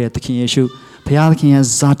စုံစေခဲ့တဲ့သခင်ယေရှုဘုရားသခင်ရဲ့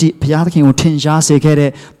ဇာတိဘုရားသခင်ကိုထင်ရှားစေခဲ့တဲ့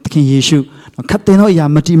သခင်ယေရှုခတ်တင်သောအရာ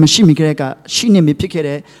မတည်မရှိမိခဲ့တဲ့ကရှိနေမိဖြစ်ခဲ့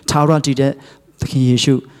တဲ့ထာဝရတည်တဲ့သခင်ယေ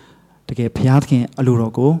ရှုတကယ်ဘုရားသခင်အလို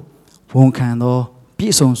တော်ကိုဝန်ခံသောပြ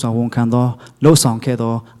ည့်စုံစွာဝန်ခံသောလှုပ်ဆောင်ခဲ့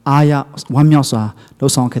သောအားရဝမ်းမြောက်စွာလှု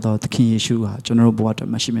ပ်ဆောင်ခဲ့သောသခင်ယေရှုဟာကျွန်တော်တို့ဘဝအတွက်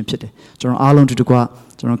မရှိမဖြစ်တယ်ကျွန်တော်အားလုံးတူတူက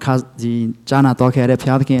ကျွန်တော်ဒီဂျာနာတော်ခဲ့တဲ့ဘု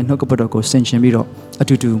ရားသခင်ရဲ့နှုတ်ကပတ်တော်ကိုဆင်ခြင်ပြီးတော့အ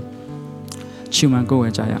တူတူချီးမွမ်းကိုးဝဲ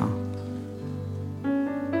ကြရအောင်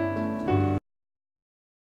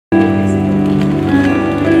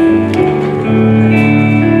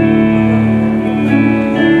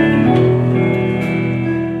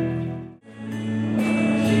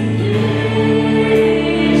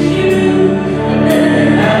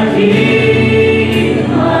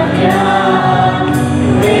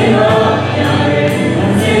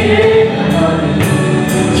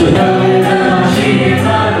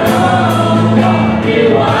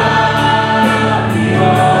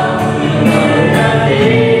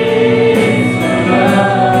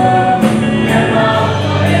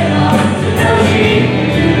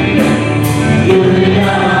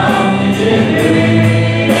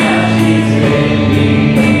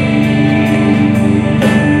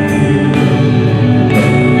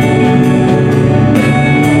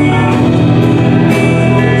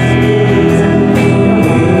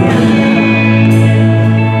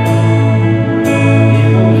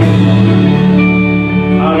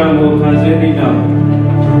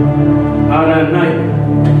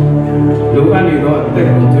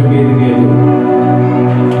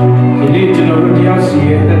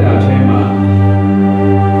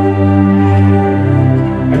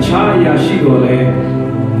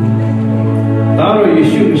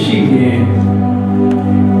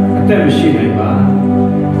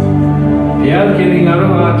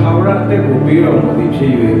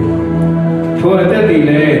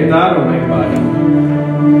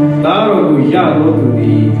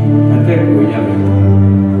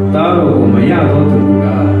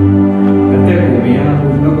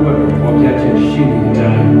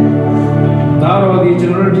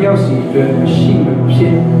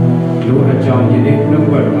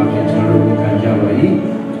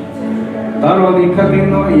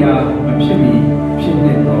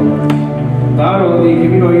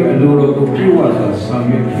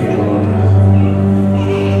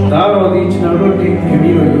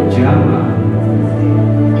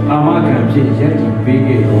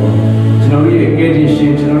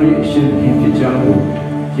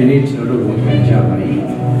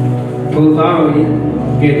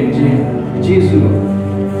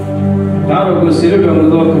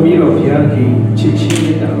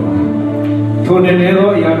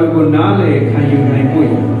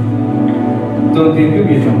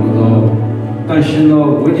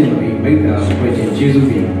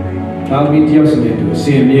ဒါမီတယောက်စီနဲ့တူအစ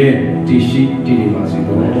ဉ်အမြဲတည်ရှိတည်နေပါစေ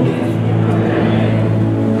တော့